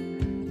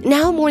team.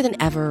 Now more than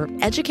ever,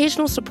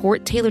 educational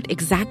support tailored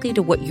exactly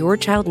to what your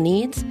child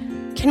needs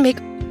can make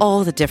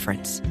all the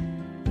difference.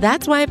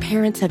 That's why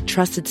parents have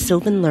trusted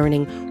Sylvan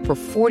Learning for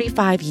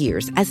 45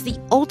 years as the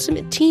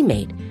ultimate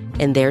teammate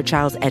in their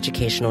child's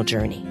educational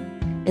journey,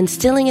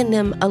 instilling in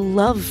them a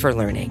love for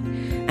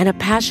learning and a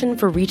passion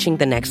for reaching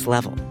the next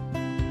level.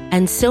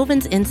 And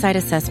Sylvan's Insight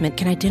Assessment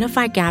can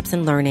identify gaps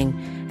in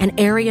learning and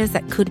areas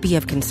that could be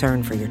of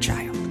concern for your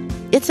child.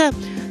 It's a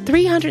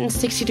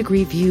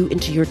 360-degree view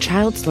into your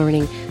child's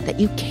learning that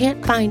you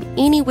can't find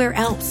anywhere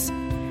else,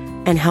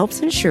 and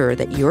helps ensure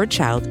that your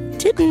child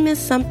didn't miss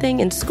something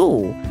in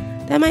school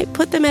that might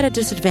put them at a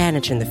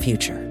disadvantage in the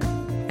future.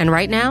 And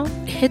right now,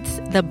 it's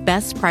the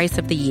best price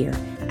of the year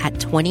at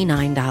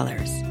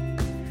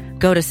 $29.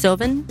 Go to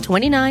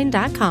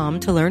sylvan29.com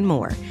to learn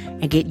more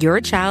and get your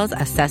child's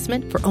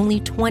assessment for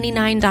only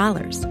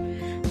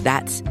 $29.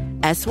 That's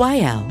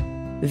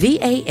SYLVAN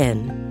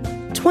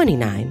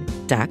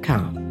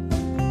 29.com.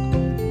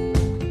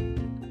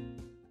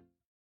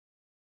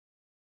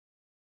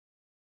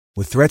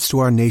 With threats to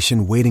our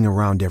nation waiting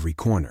around every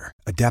corner,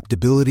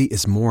 adaptability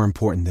is more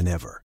important than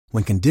ever.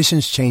 When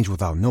conditions change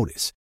without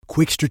notice,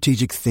 quick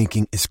strategic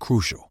thinking is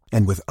crucial.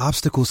 And with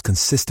obstacles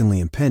consistently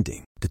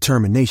impending,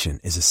 determination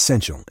is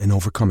essential in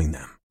overcoming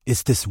them.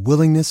 It's this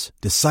willingness,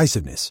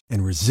 decisiveness,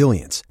 and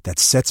resilience that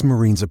sets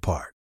Marines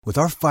apart. With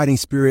our fighting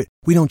spirit,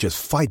 we don't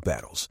just fight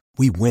battles,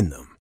 we win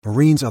them.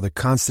 Marines are the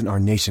constant our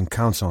nation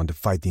counts on to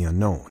fight the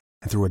unknown.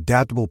 And through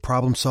adaptable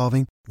problem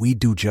solving, we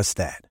do just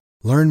that.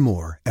 Learn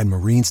more at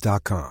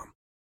Marines.com.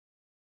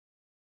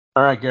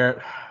 All right,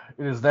 Garrett,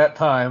 it is that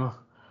time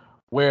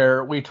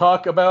where we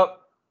talk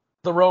about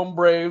the Rome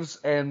Braves,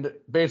 and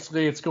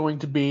basically it's going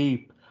to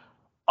be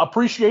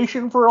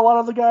appreciation for a lot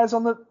of the guys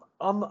on the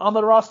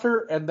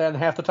roster, and then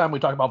half the time we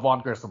talk about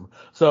Vaughn Grissom.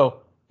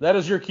 So that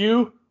is your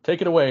cue.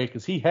 Take it away,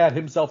 because he had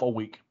himself a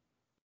week.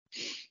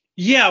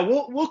 Yeah,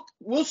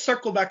 we'll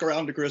circle back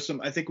around to Grissom.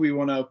 I think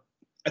we'll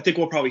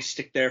probably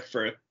stick there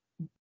for a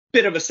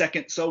bit of a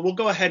second. So we'll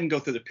go ahead and go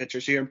through the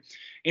pitchers here.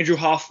 Andrew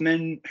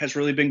Hoffman has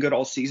really been good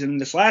all season.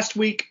 This last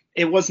week,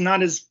 he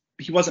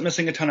wasn't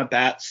missing a ton of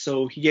bats,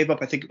 so he gave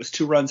up, I think it was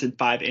 2 runs in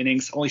 5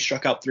 innings, only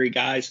struck out 3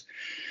 guys.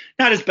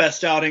 Not his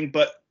best outing,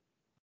 but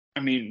I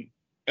mean,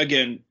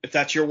 again, if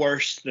that's your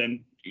worst,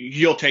 then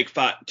you'll take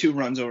 2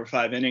 runs over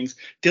 5 innings.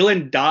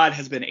 Dylan Dodd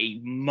has been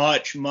a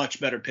much, much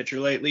better pitcher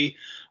lately.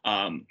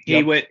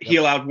 He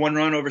allowed 1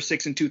 run over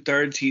 6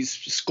 2/3. He's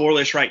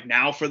scoreless right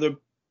now for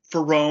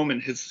Rome,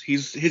 and his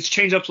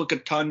changeups look a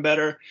ton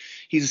better.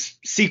 He's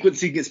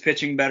sequencing his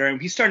pitching better, and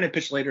he's starting to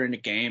pitch later into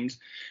games.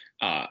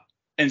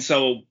 And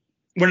so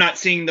we're not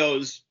seeing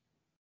those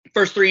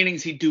first 3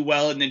 innings he'd do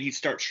well and then he'd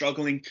start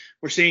struggling.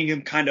 We're seeing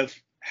him kind of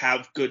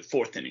have good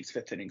 4th innings,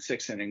 5th innings,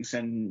 6th innings,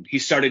 and he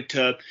started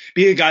to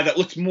be a guy that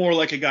looks more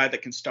like a guy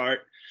that can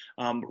start.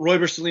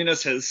 Royber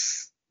Salinas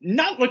has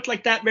not looked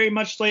like that very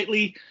much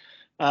lately.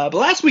 But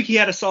last week he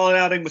had a solid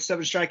outing with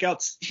 7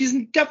 strikeouts. He's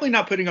definitely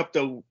not putting up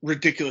the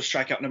ridiculous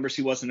strikeout numbers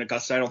he was in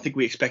Augusta. I don't think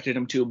we expected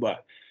him to,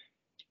 but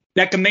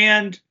that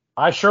command.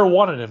 I sure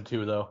wanted him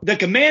to, though. The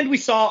command we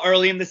saw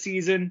early in the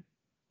season,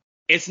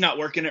 it's not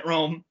working at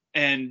Rome.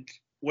 And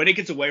when it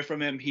gets away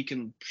from him, he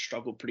can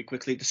struggle pretty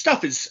quickly. The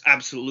stuff is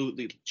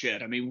absolutely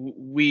legit. I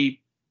mean,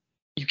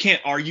 you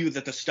can't argue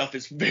that the stuff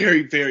is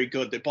very, very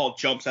good. The ball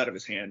jumps out of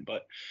his hand.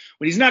 But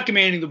when he's not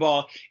commanding the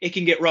ball, it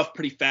can get rough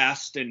pretty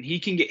fast, and he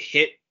can get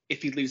hit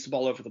if he leaves the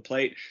ball over the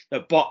plate.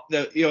 His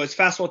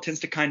fastball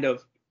tends to kind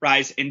of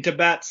rise into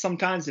bats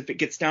sometimes if it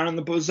gets down in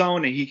the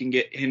zone, and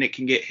it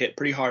can get hit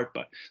pretty hard.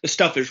 But the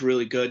stuff is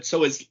really good.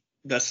 So is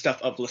the stuff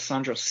of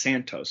Lisandro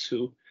Santos,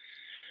 who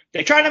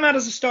they tried him out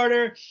as a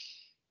starter.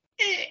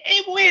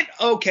 It went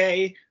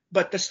okay,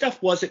 but the stuff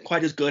wasn't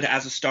quite as good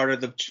as a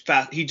starter.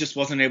 He just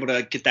wasn't able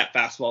to get that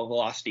fastball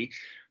velocity.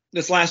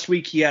 This last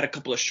week, he had a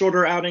couple of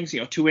shorter outings,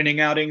 2-inning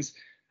outings,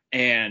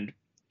 and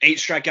 8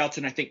 strikeouts,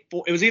 and I think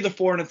it was either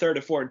 4 1/3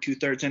 or 4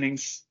 2/3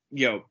 innings.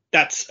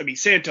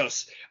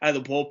 Santos out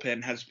of the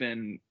bullpen has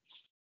been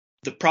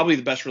probably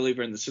the best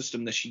reliever in the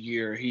system this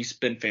year. He's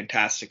been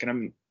fantastic,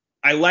 and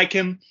I like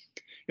him.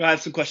 I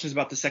have some questions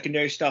about the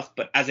secondary stuff,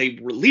 but as a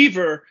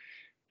reliever,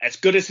 as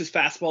good as his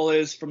fastball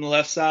is from the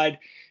left side,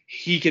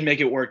 he can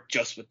make it work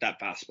just with that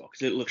fastball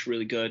because it looks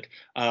really good.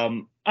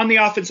 On the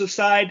offensive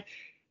side,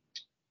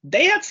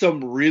 they had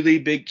some really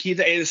big keys,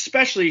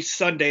 especially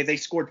Sunday. They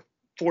scored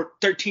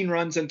 13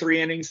 runs in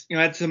 3 innings.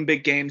 Had some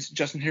big games.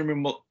 Justin Henry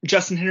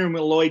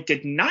Malloy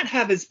did not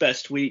have his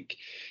best week.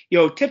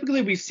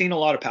 Typically we've seen a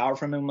lot of power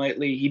from him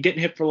lately. He didn't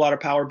hit for a lot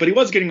of power, but he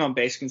was getting on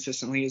base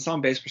consistently. His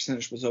on base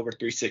percentage was over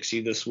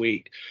 360 this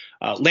week.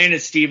 Landon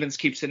Stevens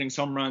keeps hitting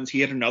some runs. He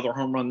hit another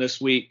home run this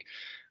week.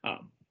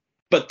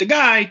 But the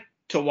guy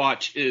to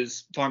watch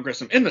is Vaughn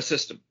Grissom in the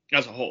system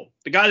as a whole.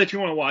 The guy that you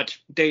want to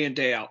watch day in,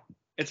 day out,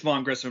 it's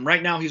Vaughn Grissom.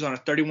 Right now he's on a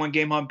 31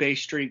 game on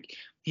base streak.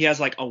 He has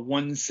like a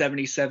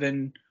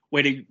 177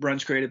 weighted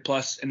runs created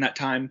plus in that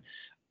time.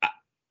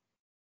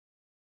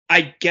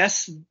 I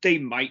guess they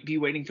might be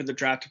waiting for the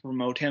draft to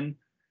promote him.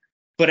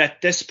 But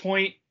at this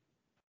point,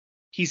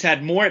 he's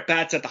had more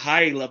at-bats at the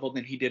high level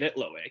than he did at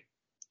low A.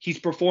 He's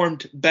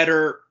performed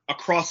better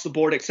across the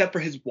board, except for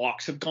his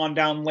walks have gone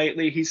down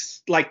lately.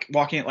 He's like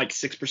walking at like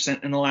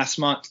 6% in the last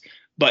month.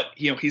 But,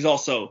 he's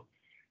also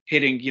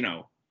hitting,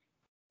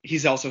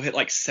 he's also hit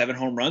like 7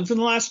 home runs in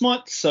the last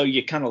month. So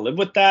you kind of live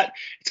with that.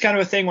 It's kind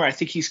of a thing where I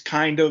think he's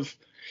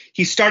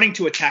starting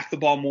to attack the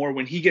ball more.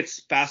 When he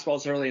gets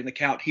fastballs early in the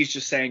count, he's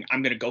just saying,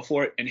 I'm going to go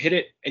for it and hit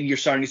it. And you're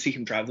starting to see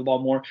him drive the ball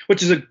more,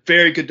 which is a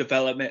very good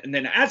development. And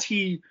then as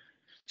he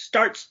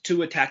starts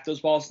to attack those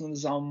balls in the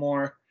zone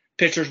more,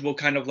 pitchers will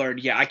kind of learn,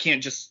 I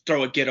can't just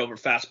throw a get over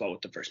fastball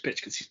with the first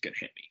pitch because he's going to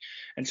hit me.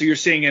 And so you're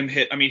seeing him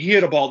hit. I mean, he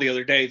hit a ball the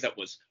other day that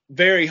was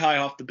very high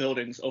off the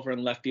buildings over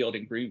in left field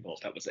in Greenville.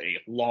 That was a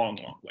long,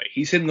 long way.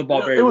 He's hitting the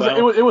ball very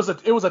well.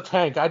 It was a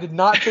tank. I did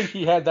not think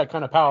he had that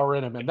kind of power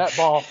in him. And that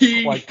ball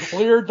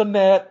cleared the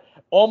net,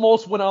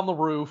 almost went on the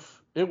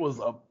roof. It was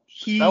that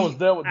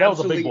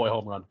was a big boy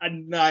home run.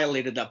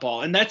 Annihilated that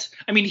ball. And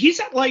he's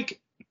at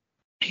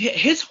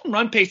his home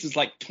run pace is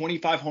like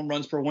 25 home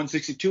runs per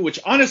 162, which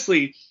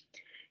honestly,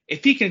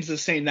 if he can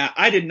sustain that,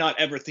 I did not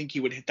ever think he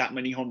would hit that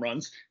many home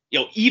runs.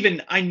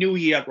 Even I knew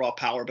he had raw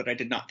power, but I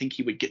did not think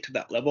he would get to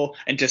that level.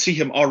 And to see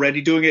him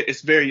already doing it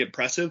is very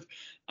impressive.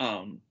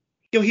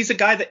 He's a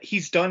guy that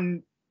he's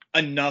done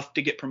enough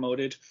to get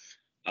promoted.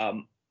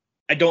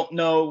 I don't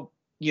know,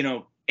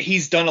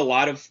 he's done a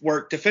lot of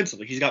work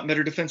defensively. He's gotten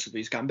better defensively.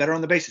 He's gotten better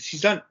on the bases.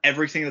 He's done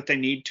everything that they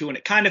need to. And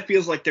it kind of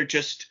feels like they're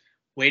just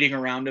waiting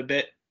around a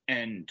bit.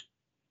 And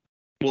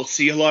we'll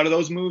see a lot of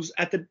those moves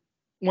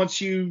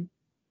once you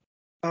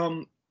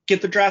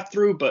get the draft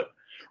through. But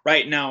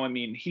right now,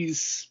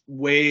 he's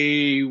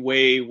way,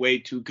 way, way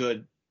too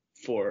good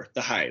for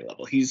the high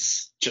level.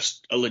 He's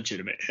just a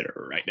legitimate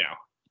hitter right now.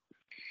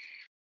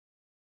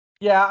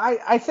 Yeah,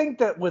 I think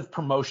that with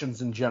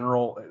promotions in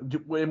general,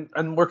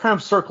 and we're kind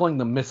of circling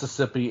the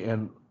Mississippi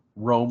and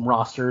Rome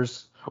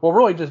rosters, well,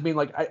 really just mean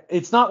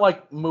it's not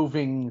like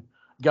moving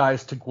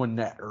guys to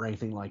Gwinnett or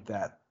anything like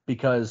that,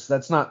 because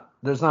there's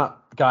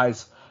not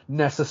guys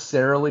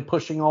necessarily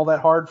pushing all that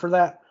hard for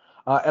that.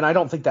 And I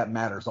don't think that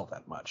matters all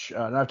that much.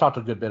 And I've talked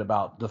a good bit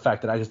about the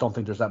fact that I just don't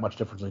think there's that much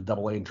difference between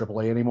AA and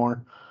AAA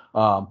anymore.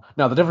 Now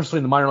the difference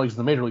between the minor leagues and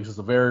the major leagues is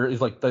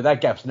that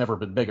gap's never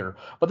been bigger.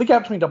 But the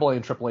gap between AA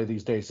and AAA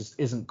these days just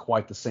isn't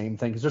quite the same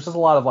thing, because there's just a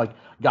lot of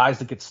guys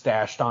that get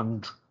stashed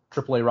on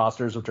AAA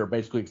rosters, which are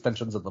basically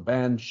extensions of the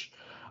bench.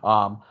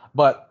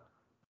 But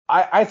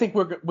I think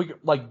we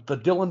like the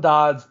Dylan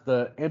Dodds,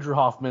 the Andrew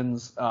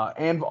Hoffmans,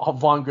 and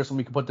Vaughn Grissom.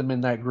 We can put them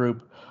in that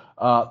group.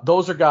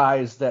 Those are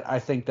guys that I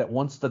think that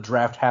once the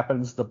draft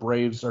happens, the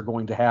Braves are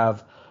going to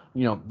have,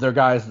 they're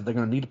guys that they're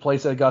going to need to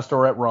place at Augusta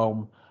or at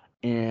Rome.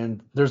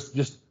 And there's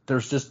just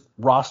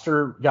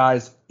roster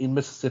guys in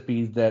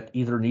Mississippi that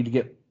either need to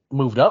get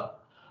moved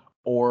up,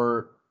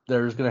 or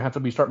there's going to have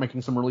to start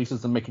making some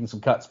releases and making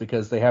some cuts,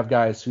 because they have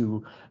guys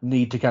who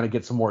need to kind of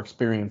get some more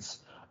experience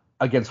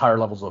against higher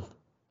levels of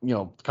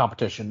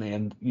competition.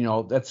 And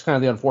that's kind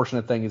of the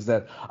unfortunate thing, is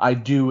that I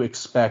do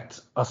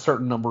expect a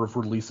certain number of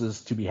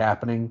releases to be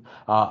happening,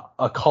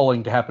 a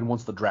culling to happen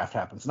once the draft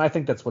happens. And I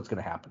think that's what's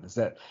going to happen, is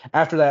that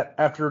after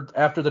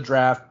the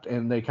draft,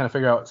 and they kind of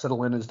figure out,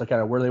 settle in as to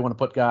kind of where they want to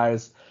put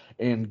guys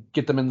and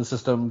get them in the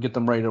system, get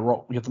them ready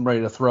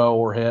to throw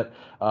or hit.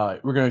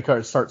 We're going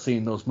to start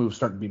seeing those moves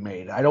starting to be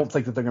made. I don't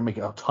think that they're going to make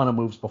a ton of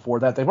moves before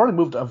that. They've already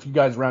moved a few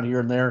guys around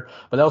here and there,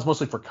 but that was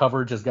mostly for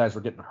coverage as guys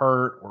were getting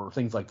hurt or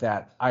things like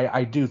that.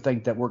 I do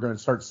think that we're going to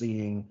start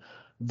seeing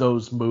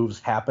those moves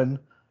happen.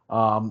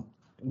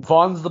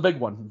 Vaughn's the big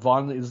one.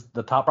 Vaughn is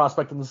the top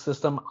prospect in the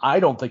system.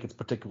 I don't think it's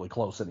particularly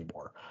close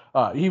anymore.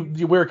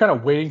 We were kind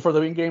of waiting for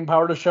the in-game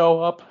power to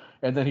show up,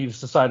 and then he just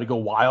decided to go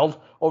wild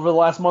over the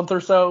last month or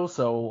so.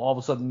 So all of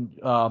a sudden,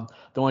 the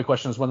only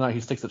question is whether or not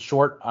he sticks it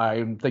short.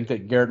 I think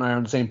that Garrett and I are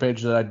on the same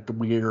page that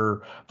we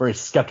are very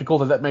skeptical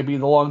that may be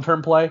the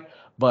long-term play,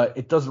 but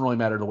it doesn't really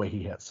matter the way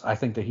he hits. I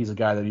think that he's a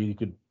guy that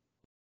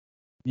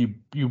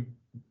you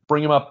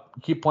bring him up,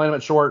 keep playing him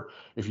at short.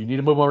 If you need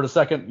to move him over to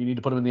second, you need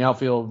to put him in the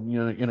outfield,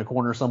 in a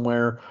corner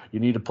somewhere. You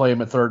need to play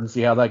him at third and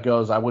see how that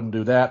goes. I wouldn't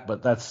do that,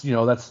 but that's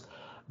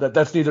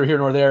neither here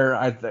nor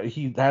there.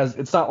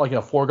 It's not like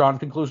a foregone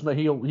conclusion that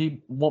he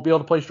won't be able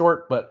to play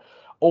short, but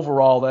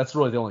overall, that's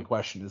really the only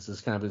question,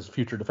 is kind of his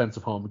future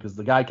defensive home, because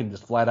the guy can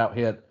just flat out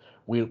hit.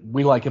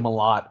 We like him a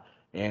lot,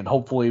 and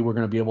hopefully we're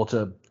going to be able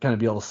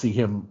to see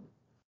him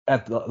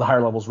at the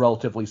higher levels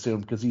relatively soon,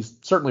 because he's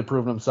certainly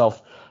proven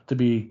himself to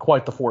be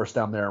quite the force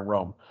down there in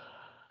Rome.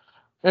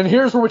 And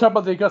here's where we talk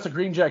about the Augusta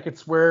Green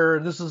Jackets, where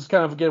this is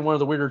kind of, again, one of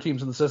the weirder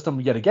teams in the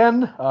system yet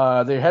again.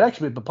 They had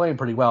actually been playing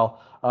pretty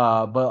well,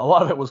 but a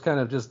lot of it was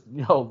kind of just,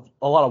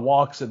 a lot of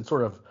walks and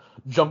sort of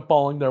junk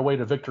balling their way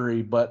to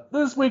victory. But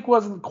this week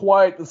wasn't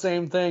quite the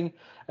same thing,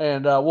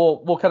 and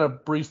we'll kind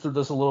of breeze through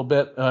this a little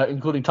bit,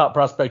 including top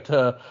prospect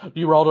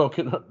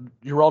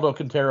Geraldo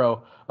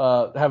Quintero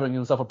having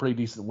himself a pretty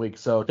decent week.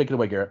 So take it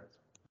away, Garrett.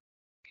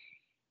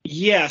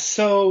 Yeah,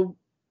 so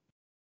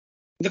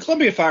the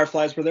Columbia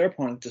Fireflies were their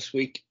opponent this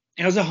week,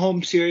 It was a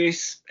home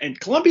series, and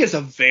Columbia's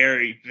a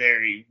very,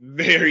 very,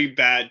 very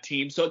bad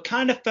team. So it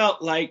kind of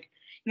felt like,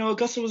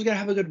 Augusta was going to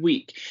have a good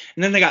week.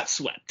 And then they got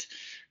swept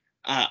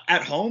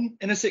at home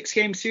in a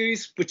 6-game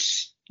series,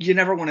 which you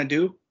never want to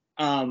do.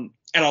 And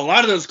a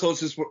lot of those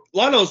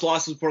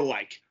losses were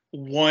like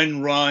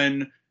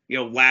 1-run,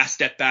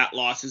 last at bat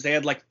losses. They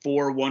had like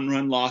 4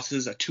 1-run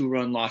losses, a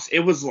 2-run loss. It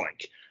was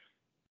like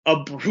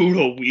a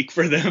brutal week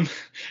for them.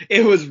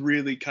 It was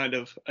really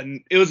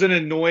it was an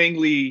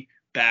annoyingly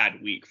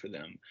bad week for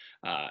them.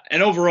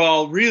 And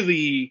overall,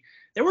 really,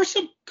 there were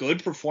some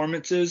good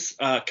performances.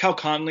 Cal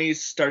Conley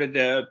started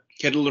to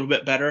get a little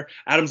bit better.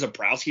 Adam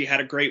Zabrowski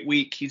had a great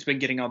week. He's been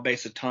getting on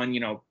base a ton,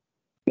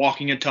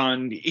 walking a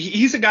ton.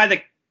 He's a guy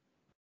that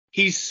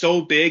he's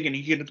so big and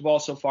he can hit the ball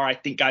so far. I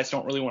think guys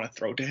don't really want to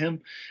throw to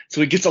him. So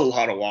he gets a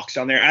lot of walks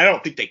down there. I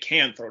don't think they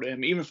can throw to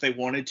him, even if they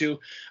wanted to.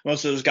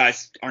 Most of those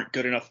guys aren't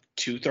good enough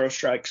to throw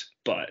strikes.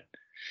 But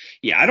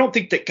yeah, I don't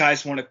think that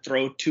guys want to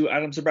throw to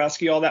Adam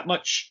Zabrowski all that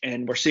much.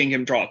 And we're seeing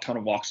him draw a ton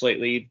of walks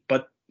lately.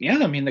 But yeah,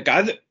 I mean, the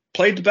guy that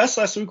played the best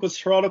last week was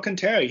Geraldo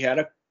Quintero. He had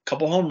a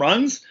couple home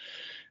runs.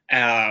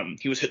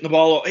 He was hitting the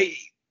ball.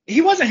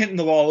 He wasn't hitting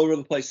the ball all over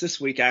the place this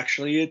week,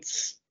 actually.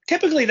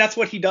 Typically that's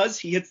what he does.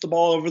 He hits the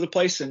ball all over the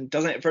place and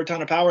doesn't hit for a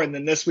ton of power. And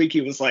then this week he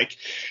was like,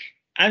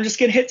 I'm just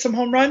going to hit some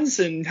home runs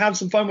and have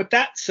some fun with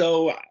that.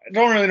 So I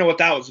don't really know what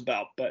that was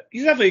about. But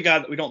he's definitely a guy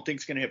that we don't think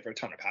is going to hit for a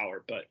ton of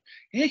power. But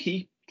yeah,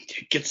 he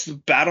gets the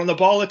bat on the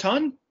ball a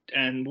ton.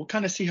 And we'll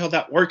kind of see how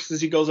that works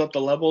as he goes up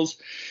the levels.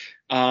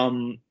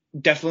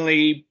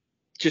 Definitely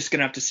just going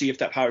to have to see if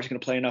that power is going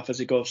to play enough as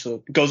it goes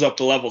up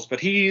the levels. But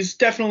he's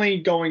definitely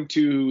going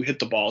to hit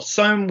the ball.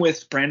 Some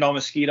with Brandon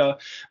Mesquita.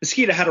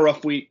 Mesquita had a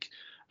rough week.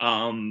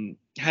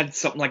 Had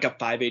something like a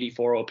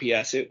 584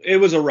 OPS.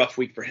 It was a rough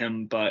week for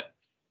him, but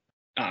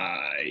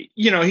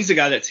he's a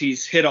guy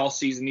he's hit all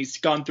season. He's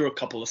gone through a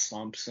couple of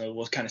slumps, so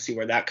we'll kind of see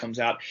where that comes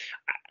out.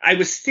 I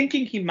was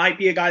thinking he might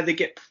be a guy that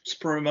gets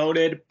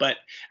promoted, but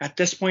at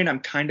this point, I'm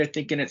kind of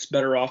thinking it's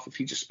better off if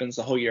he just spends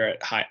the whole year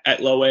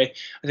at low A. I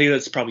think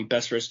that's probably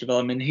best for his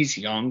development. He's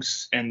young,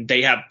 and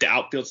they have the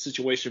outfield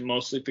situation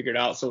mostly figured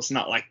out, so it's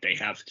not like they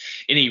have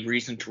any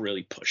reason to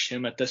really push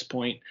him at this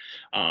point.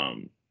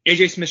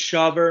 AJ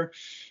Smith-Shawver,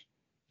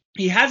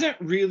 he hasn't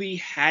really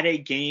had a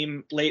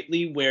game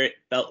lately where it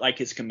felt like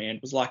his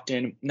command was locked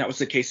in. And that was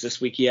the case this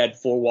week. He had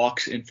 4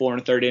 walks in 4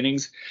 1/3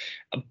 innings.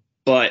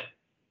 But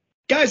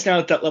guys now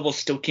at that level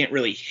still can't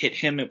really hit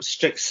him. It was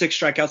 6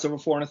 strikeouts over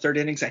 4 1/3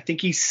 innings. I think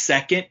he's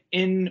second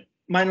in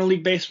minor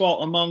league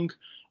baseball among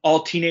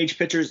all teenage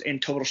pitchers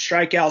in total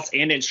strikeouts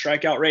and in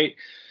strikeout rate.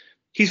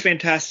 He's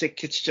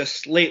fantastic. It's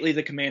just lately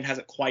the command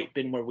hasn't quite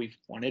been where we've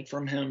wanted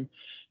from him.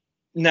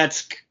 And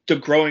that's the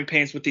growing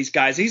pains with these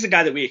guys. He's a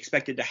guy that we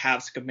expected to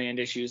have some command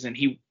issues, and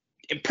he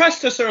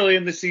impressed us early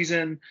in the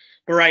season.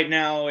 But right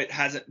now, it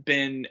hasn't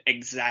been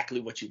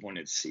exactly what you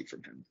wanted to see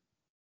from him.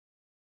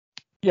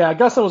 Yeah, I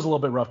guess it was a little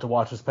bit rough to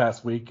watch this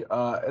past week.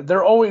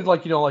 They're always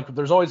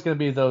there's always going to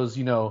be those,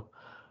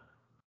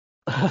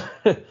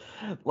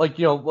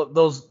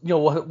 those,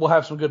 we'll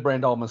have some good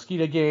Brandon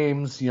Mesquita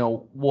games.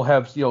 We'll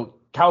have,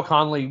 Cal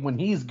Conley, when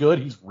he's good,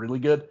 he's really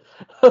good.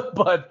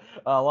 But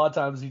a lot of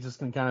times he just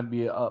can kind of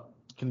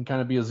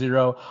be a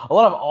zero. A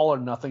lot of all or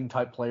nothing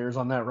type players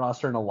on that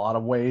roster in a lot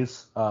of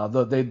ways.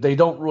 They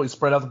don't really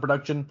spread out the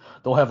production.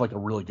 They'll have like a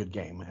really good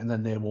game, and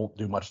then they won't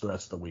do much the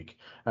rest of the week.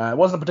 It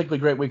wasn't a particularly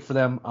great week for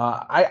them.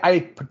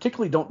 I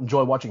particularly don't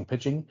enjoy watching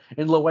pitching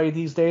in low A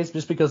these days,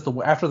 just because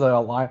after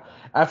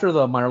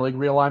the minor league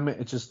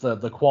realignment, it's just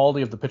the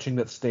quality of the pitching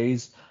that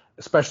stays,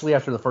 especially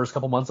after the first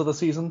couple months of the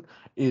season,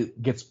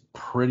 it gets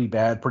pretty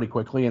bad pretty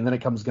quickly, and then it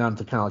comes down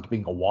to kind of like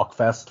being a walk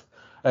fest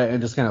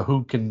and just kind of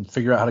who can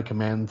figure out how to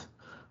command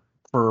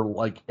for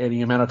like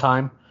any amount of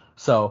time.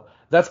 So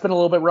that's been a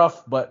little bit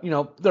rough, but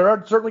there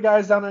are certainly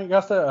guys down in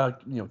Augusta,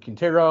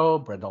 Quintero,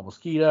 Brandon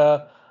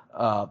Mesquita,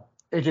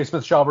 AJ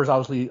Smith-Shawver is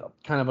obviously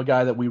kind of a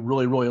guy that we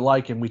really, really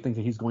like, and we think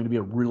that he's going to be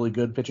a really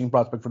good pitching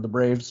prospect for the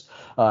Braves.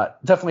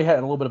 Definitely had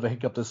a little bit of a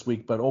hiccup this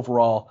week, but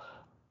overall,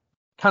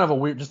 kind of a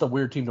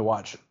weird team to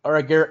watch. All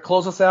right, Garrett,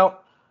 close us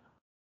out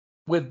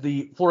with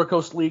the Florida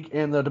Coast League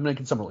and the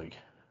Dominican Summer League.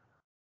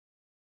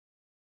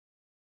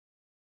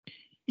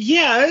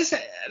 Yeah,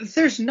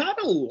 there's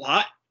not a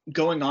lot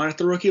going on at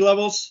the rookie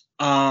levels.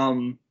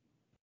 A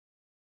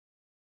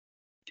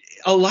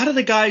lot of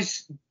the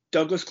guys,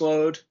 Douglas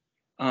Glode,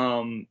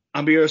 Ambiros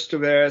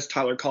Taveras,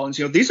 Tyler Collins,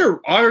 these are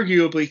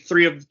arguably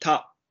 3 of the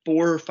top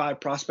 4 or 5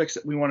 prospects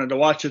that we wanted to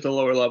watch at the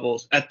lower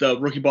levels, at the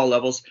rookie ball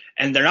levels,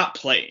 and they're not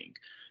playing.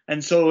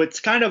 And so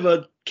it's kind of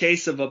a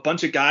case of a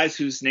bunch of guys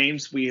whose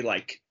names we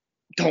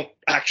don't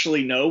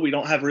actually know. We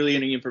don't have really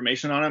any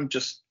information on them,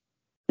 just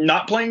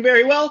not playing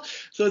very well.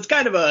 So it's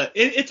kind of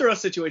it's a rough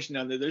situation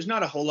down there. There's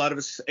not a whole lot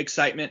of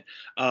excitement.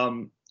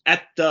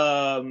 At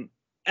the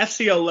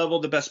FCL level,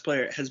 the best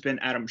player has been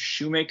Adam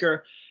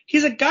Shoemaker.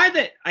 He's a guy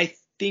that I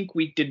think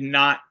we did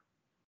not.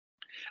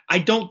 I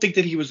don't think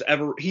that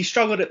he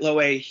struggled at low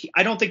A.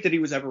 I don't think that he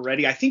was ever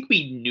ready. I think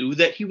we knew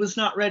that he was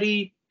not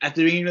ready at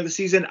the beginning of the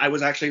season. I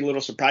was actually a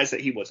little surprised that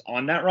he was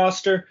on that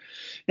roster.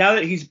 Now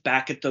that he's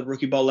back at the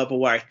rookie ball level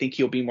where I think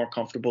he'll be more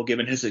comfortable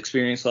given his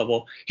experience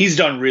level, he's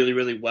done really,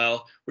 really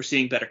well. We're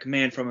seeing better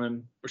command from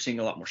him. We're seeing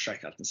a lot more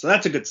strikeouts. And so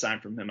that's a good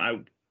sign from him. I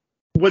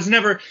was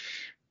never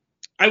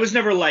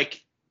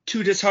like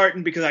too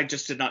disheartened because I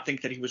just did not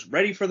think that he was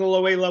ready for the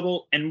low A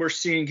level. And we're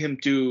seeing him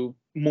do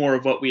more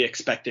of what we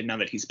expected now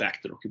that he's back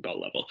at the rookie ball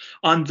level.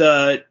 On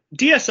the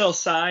DSL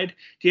side,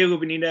 Diego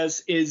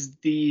Benitez is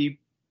the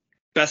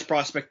best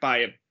prospect by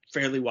a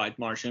fairly wide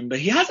margin, but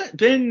he hasn't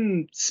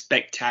been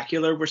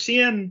spectacular. We're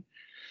seeing,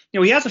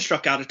 he hasn't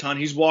struck out a ton.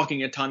 He's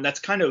walking a ton. That's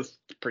kind of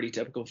pretty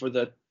typical for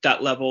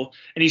that level.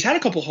 And he's had a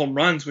couple home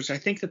runs, which I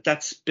think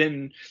that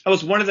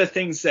was one of the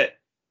things that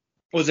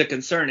was a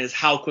concern, is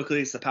how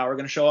quickly is the power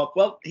going to show up?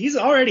 Well, he's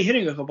already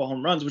hitting a couple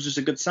home runs, which is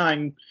a good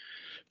sign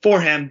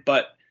for him,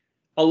 but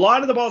a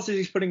lot of the balls that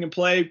he's putting in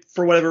play,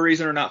 for whatever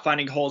reason, are not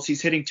finding holes.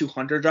 He's hitting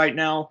 200 right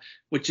now,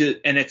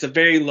 and it's a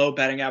very low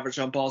batting average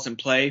on balls in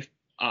play.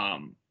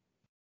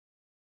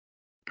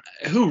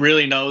 Who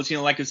really knows?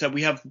 Like I said,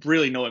 we have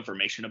really no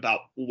information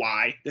about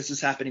why this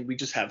is happening. We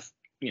just have,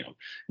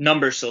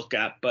 numbers to look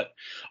at. But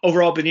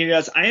overall,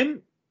 Benitez, I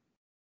am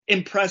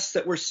impressed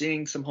that we're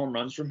seeing some home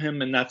runs from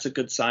him, and that's a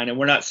good sign. And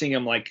we're not seeing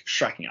him like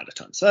striking out a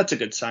ton. So that's a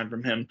good sign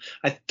from him.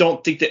 I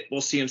don't think that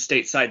we'll see him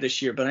stateside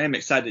this year, but I am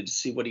excited to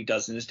see what he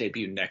does in his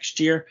debut next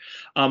year.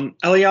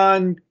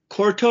 Elian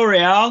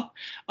Cortoreal,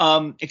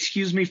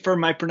 excuse me for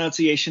my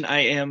pronunciation. I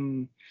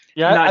am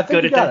not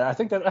good at that. I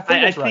think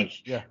that's right.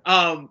 Yeah.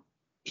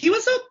 He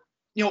was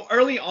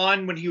early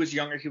on when he was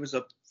younger, he was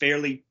a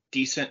very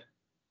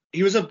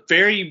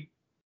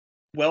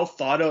well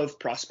thought of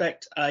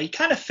prospect. He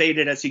kind of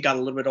faded as he got a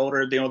little bit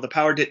older. The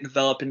power didn't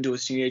develop into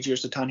his teenage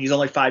years a ton. He's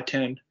only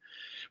 5'10".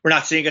 We're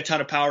not seeing a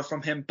ton of power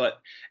from him, but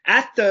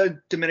at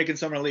the Dominican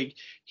Summer League,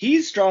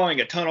 he's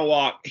drawing a ton of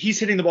walk. He's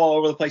hitting the ball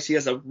over the place. He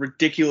has a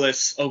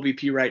ridiculous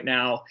OBP right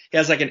now. He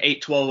has like an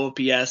 812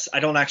 OPS.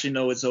 I don't actually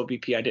know his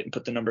OBP. I didn't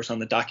put the numbers on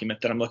the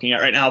document that I'm looking at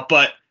right now,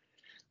 but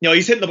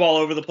he's hitting the ball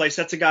over the place.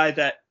 That's a guy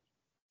that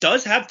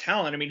does have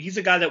talent. I mean, he's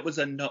a guy that was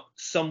a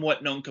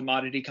somewhat known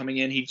commodity coming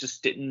in. He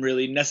just didn't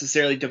really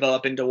necessarily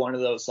develop into one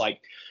of those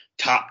like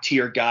top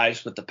tier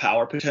guys with the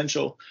power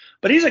potential.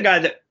 But he's a guy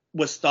that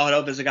was thought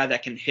of as a guy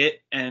that can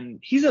hit, and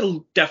he's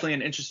definitely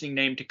an interesting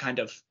name to kind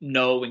of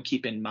know and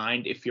keep in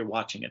mind if you're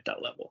watching at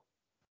that level.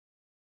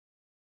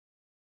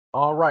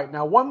 All right.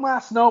 Now, one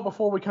last note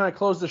before we kind of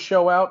close the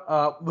show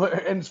out.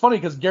 And it's funny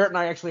because Garrett and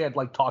I actually had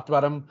talked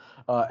about him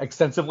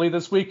extensively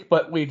this week,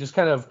 but we just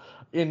kind of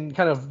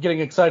getting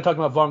excited talking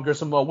about Vaughn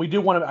Grissom. Well, I did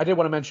want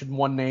to mention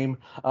one name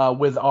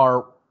with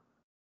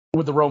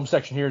the Rome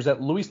section here, is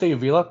that Luis de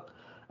Avila,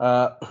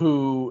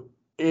 who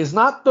is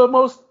not the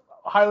most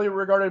highly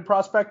regarded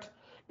prospect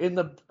in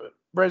the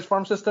Braves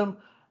farm system.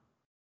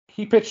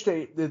 He pitched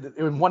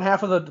in one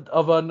half of a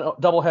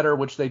doubleheader,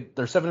 which they're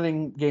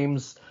 7-inning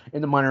games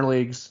in the minor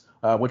leagues,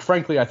 which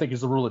frankly I think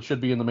is the rule it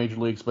should be in the major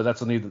leagues, but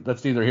that's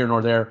neither here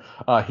nor there.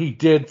 He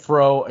did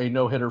throw a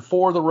no-hitter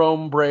for the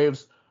Rome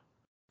Braves.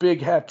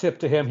 Big hat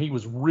tip to him. He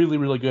was really,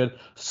 really good,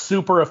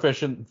 super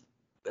efficient,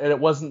 and it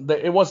wasn't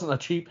a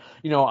cheap.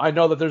 I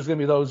know that there's going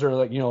to be those who are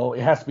like,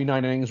 it has to be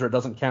 9 innings or it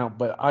doesn't count,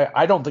 but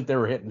I don't think they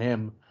were hitting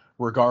him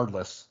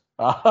regardless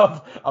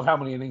of how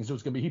many innings it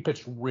was going to be. He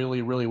pitched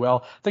really, really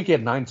well. I think he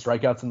had 9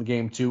 strikeouts in the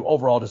game too.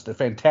 Overall, just a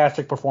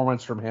fantastic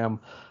performance from him.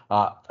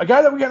 A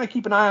guy that we got to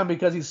keep an eye on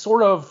because he's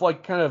sort of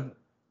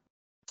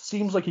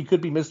seems like he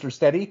could be Mr.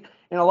 Steady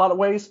in a lot of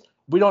ways.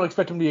 We don't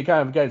expect him to be a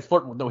kind of guy that's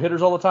flirting with no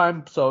hitters all the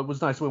time. So it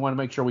was nice. We want to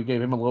make sure we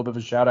gave him a little bit of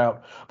a shout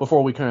out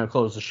before we kind of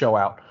close the show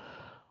out.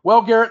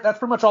 Well, Garrett, that's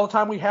pretty much all the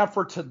time we have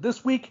for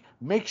this week.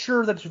 Make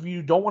sure that if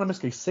you don't want to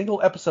miss a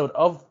single episode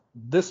of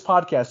this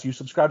podcast, you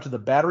subscribe to the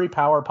Battery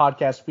Power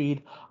podcast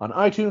feed on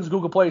iTunes,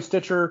 Google Play,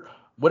 Stitcher,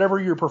 whatever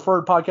your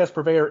preferred podcast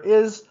purveyor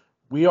is.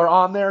 We are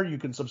on there. You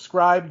can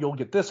subscribe. You'll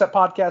get this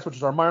podcast, which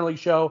is our minor league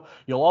show.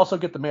 You'll also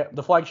get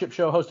the flagship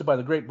show hosted by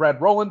the great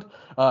Brad Rowland,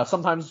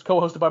 sometimes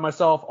co-hosted by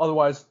myself,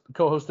 otherwise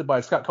co-hosted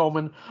by Scott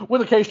Coleman,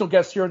 with occasional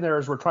guests here and there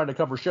as we're trying to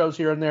cover shows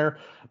here and there.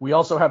 We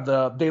also have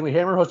the Daily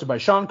Hammer hosted by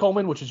Sean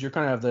Coleman, which is your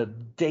kind of the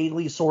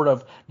daily sort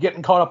of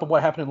getting caught up on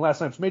what happened in last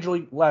night's major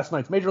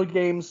league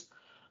games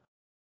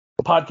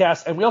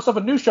podcast. And we also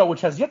have a new show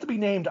which has yet to be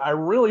named. I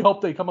really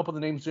hope they come up with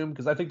a name soon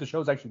because I think the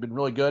show's actually been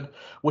really good,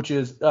 which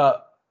is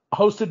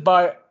hosted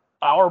by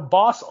our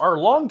boss, our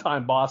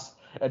longtime boss.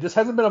 It just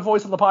hasn't been a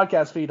voice on the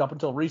podcast feed up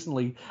until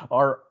recently.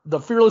 The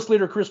fearless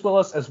leader, Chris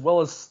Willis, as well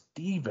as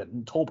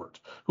Steven Tolbert,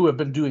 who have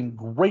been doing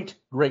great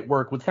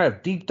work with kind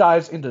of deep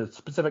dives into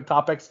specific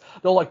topics.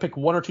 They'll pick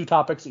 1 or 2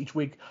 topics each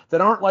week that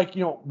aren't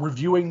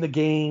reviewing the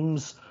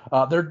games.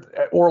 They're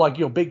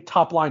big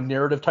top line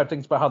narrative type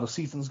things about how the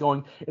season's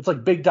going. It's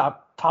big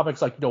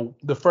topics like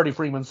the Freddie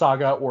Freeman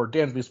saga or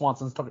Dansby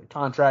Swanson's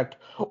contract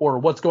or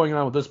what's going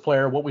on with this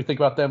player, what we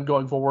think about them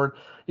going forward.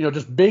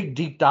 Just big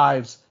deep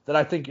dives that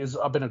I think has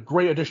been a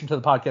great addition to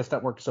the podcast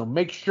network. So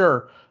make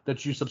sure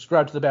that you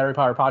subscribe to the Battery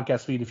Power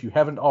podcast feed. If you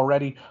haven't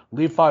already,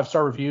 leave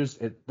 5-star reviews.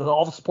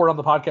 All the support on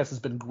the podcast has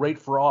been great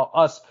for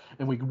us,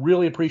 and we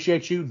really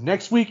appreciate you.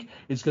 Next week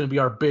is going to be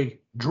our big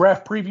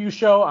draft preview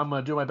show. I'm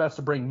going to do my best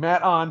to bring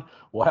Matt on.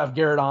 We'll have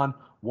Garrett on.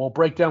 We'll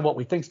break down what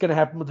we think is going to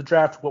happen with the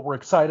draft, what we're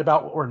excited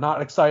about, what we're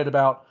not excited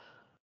about.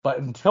 But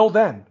until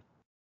then,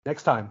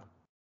 next time,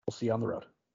 we'll see you on the road.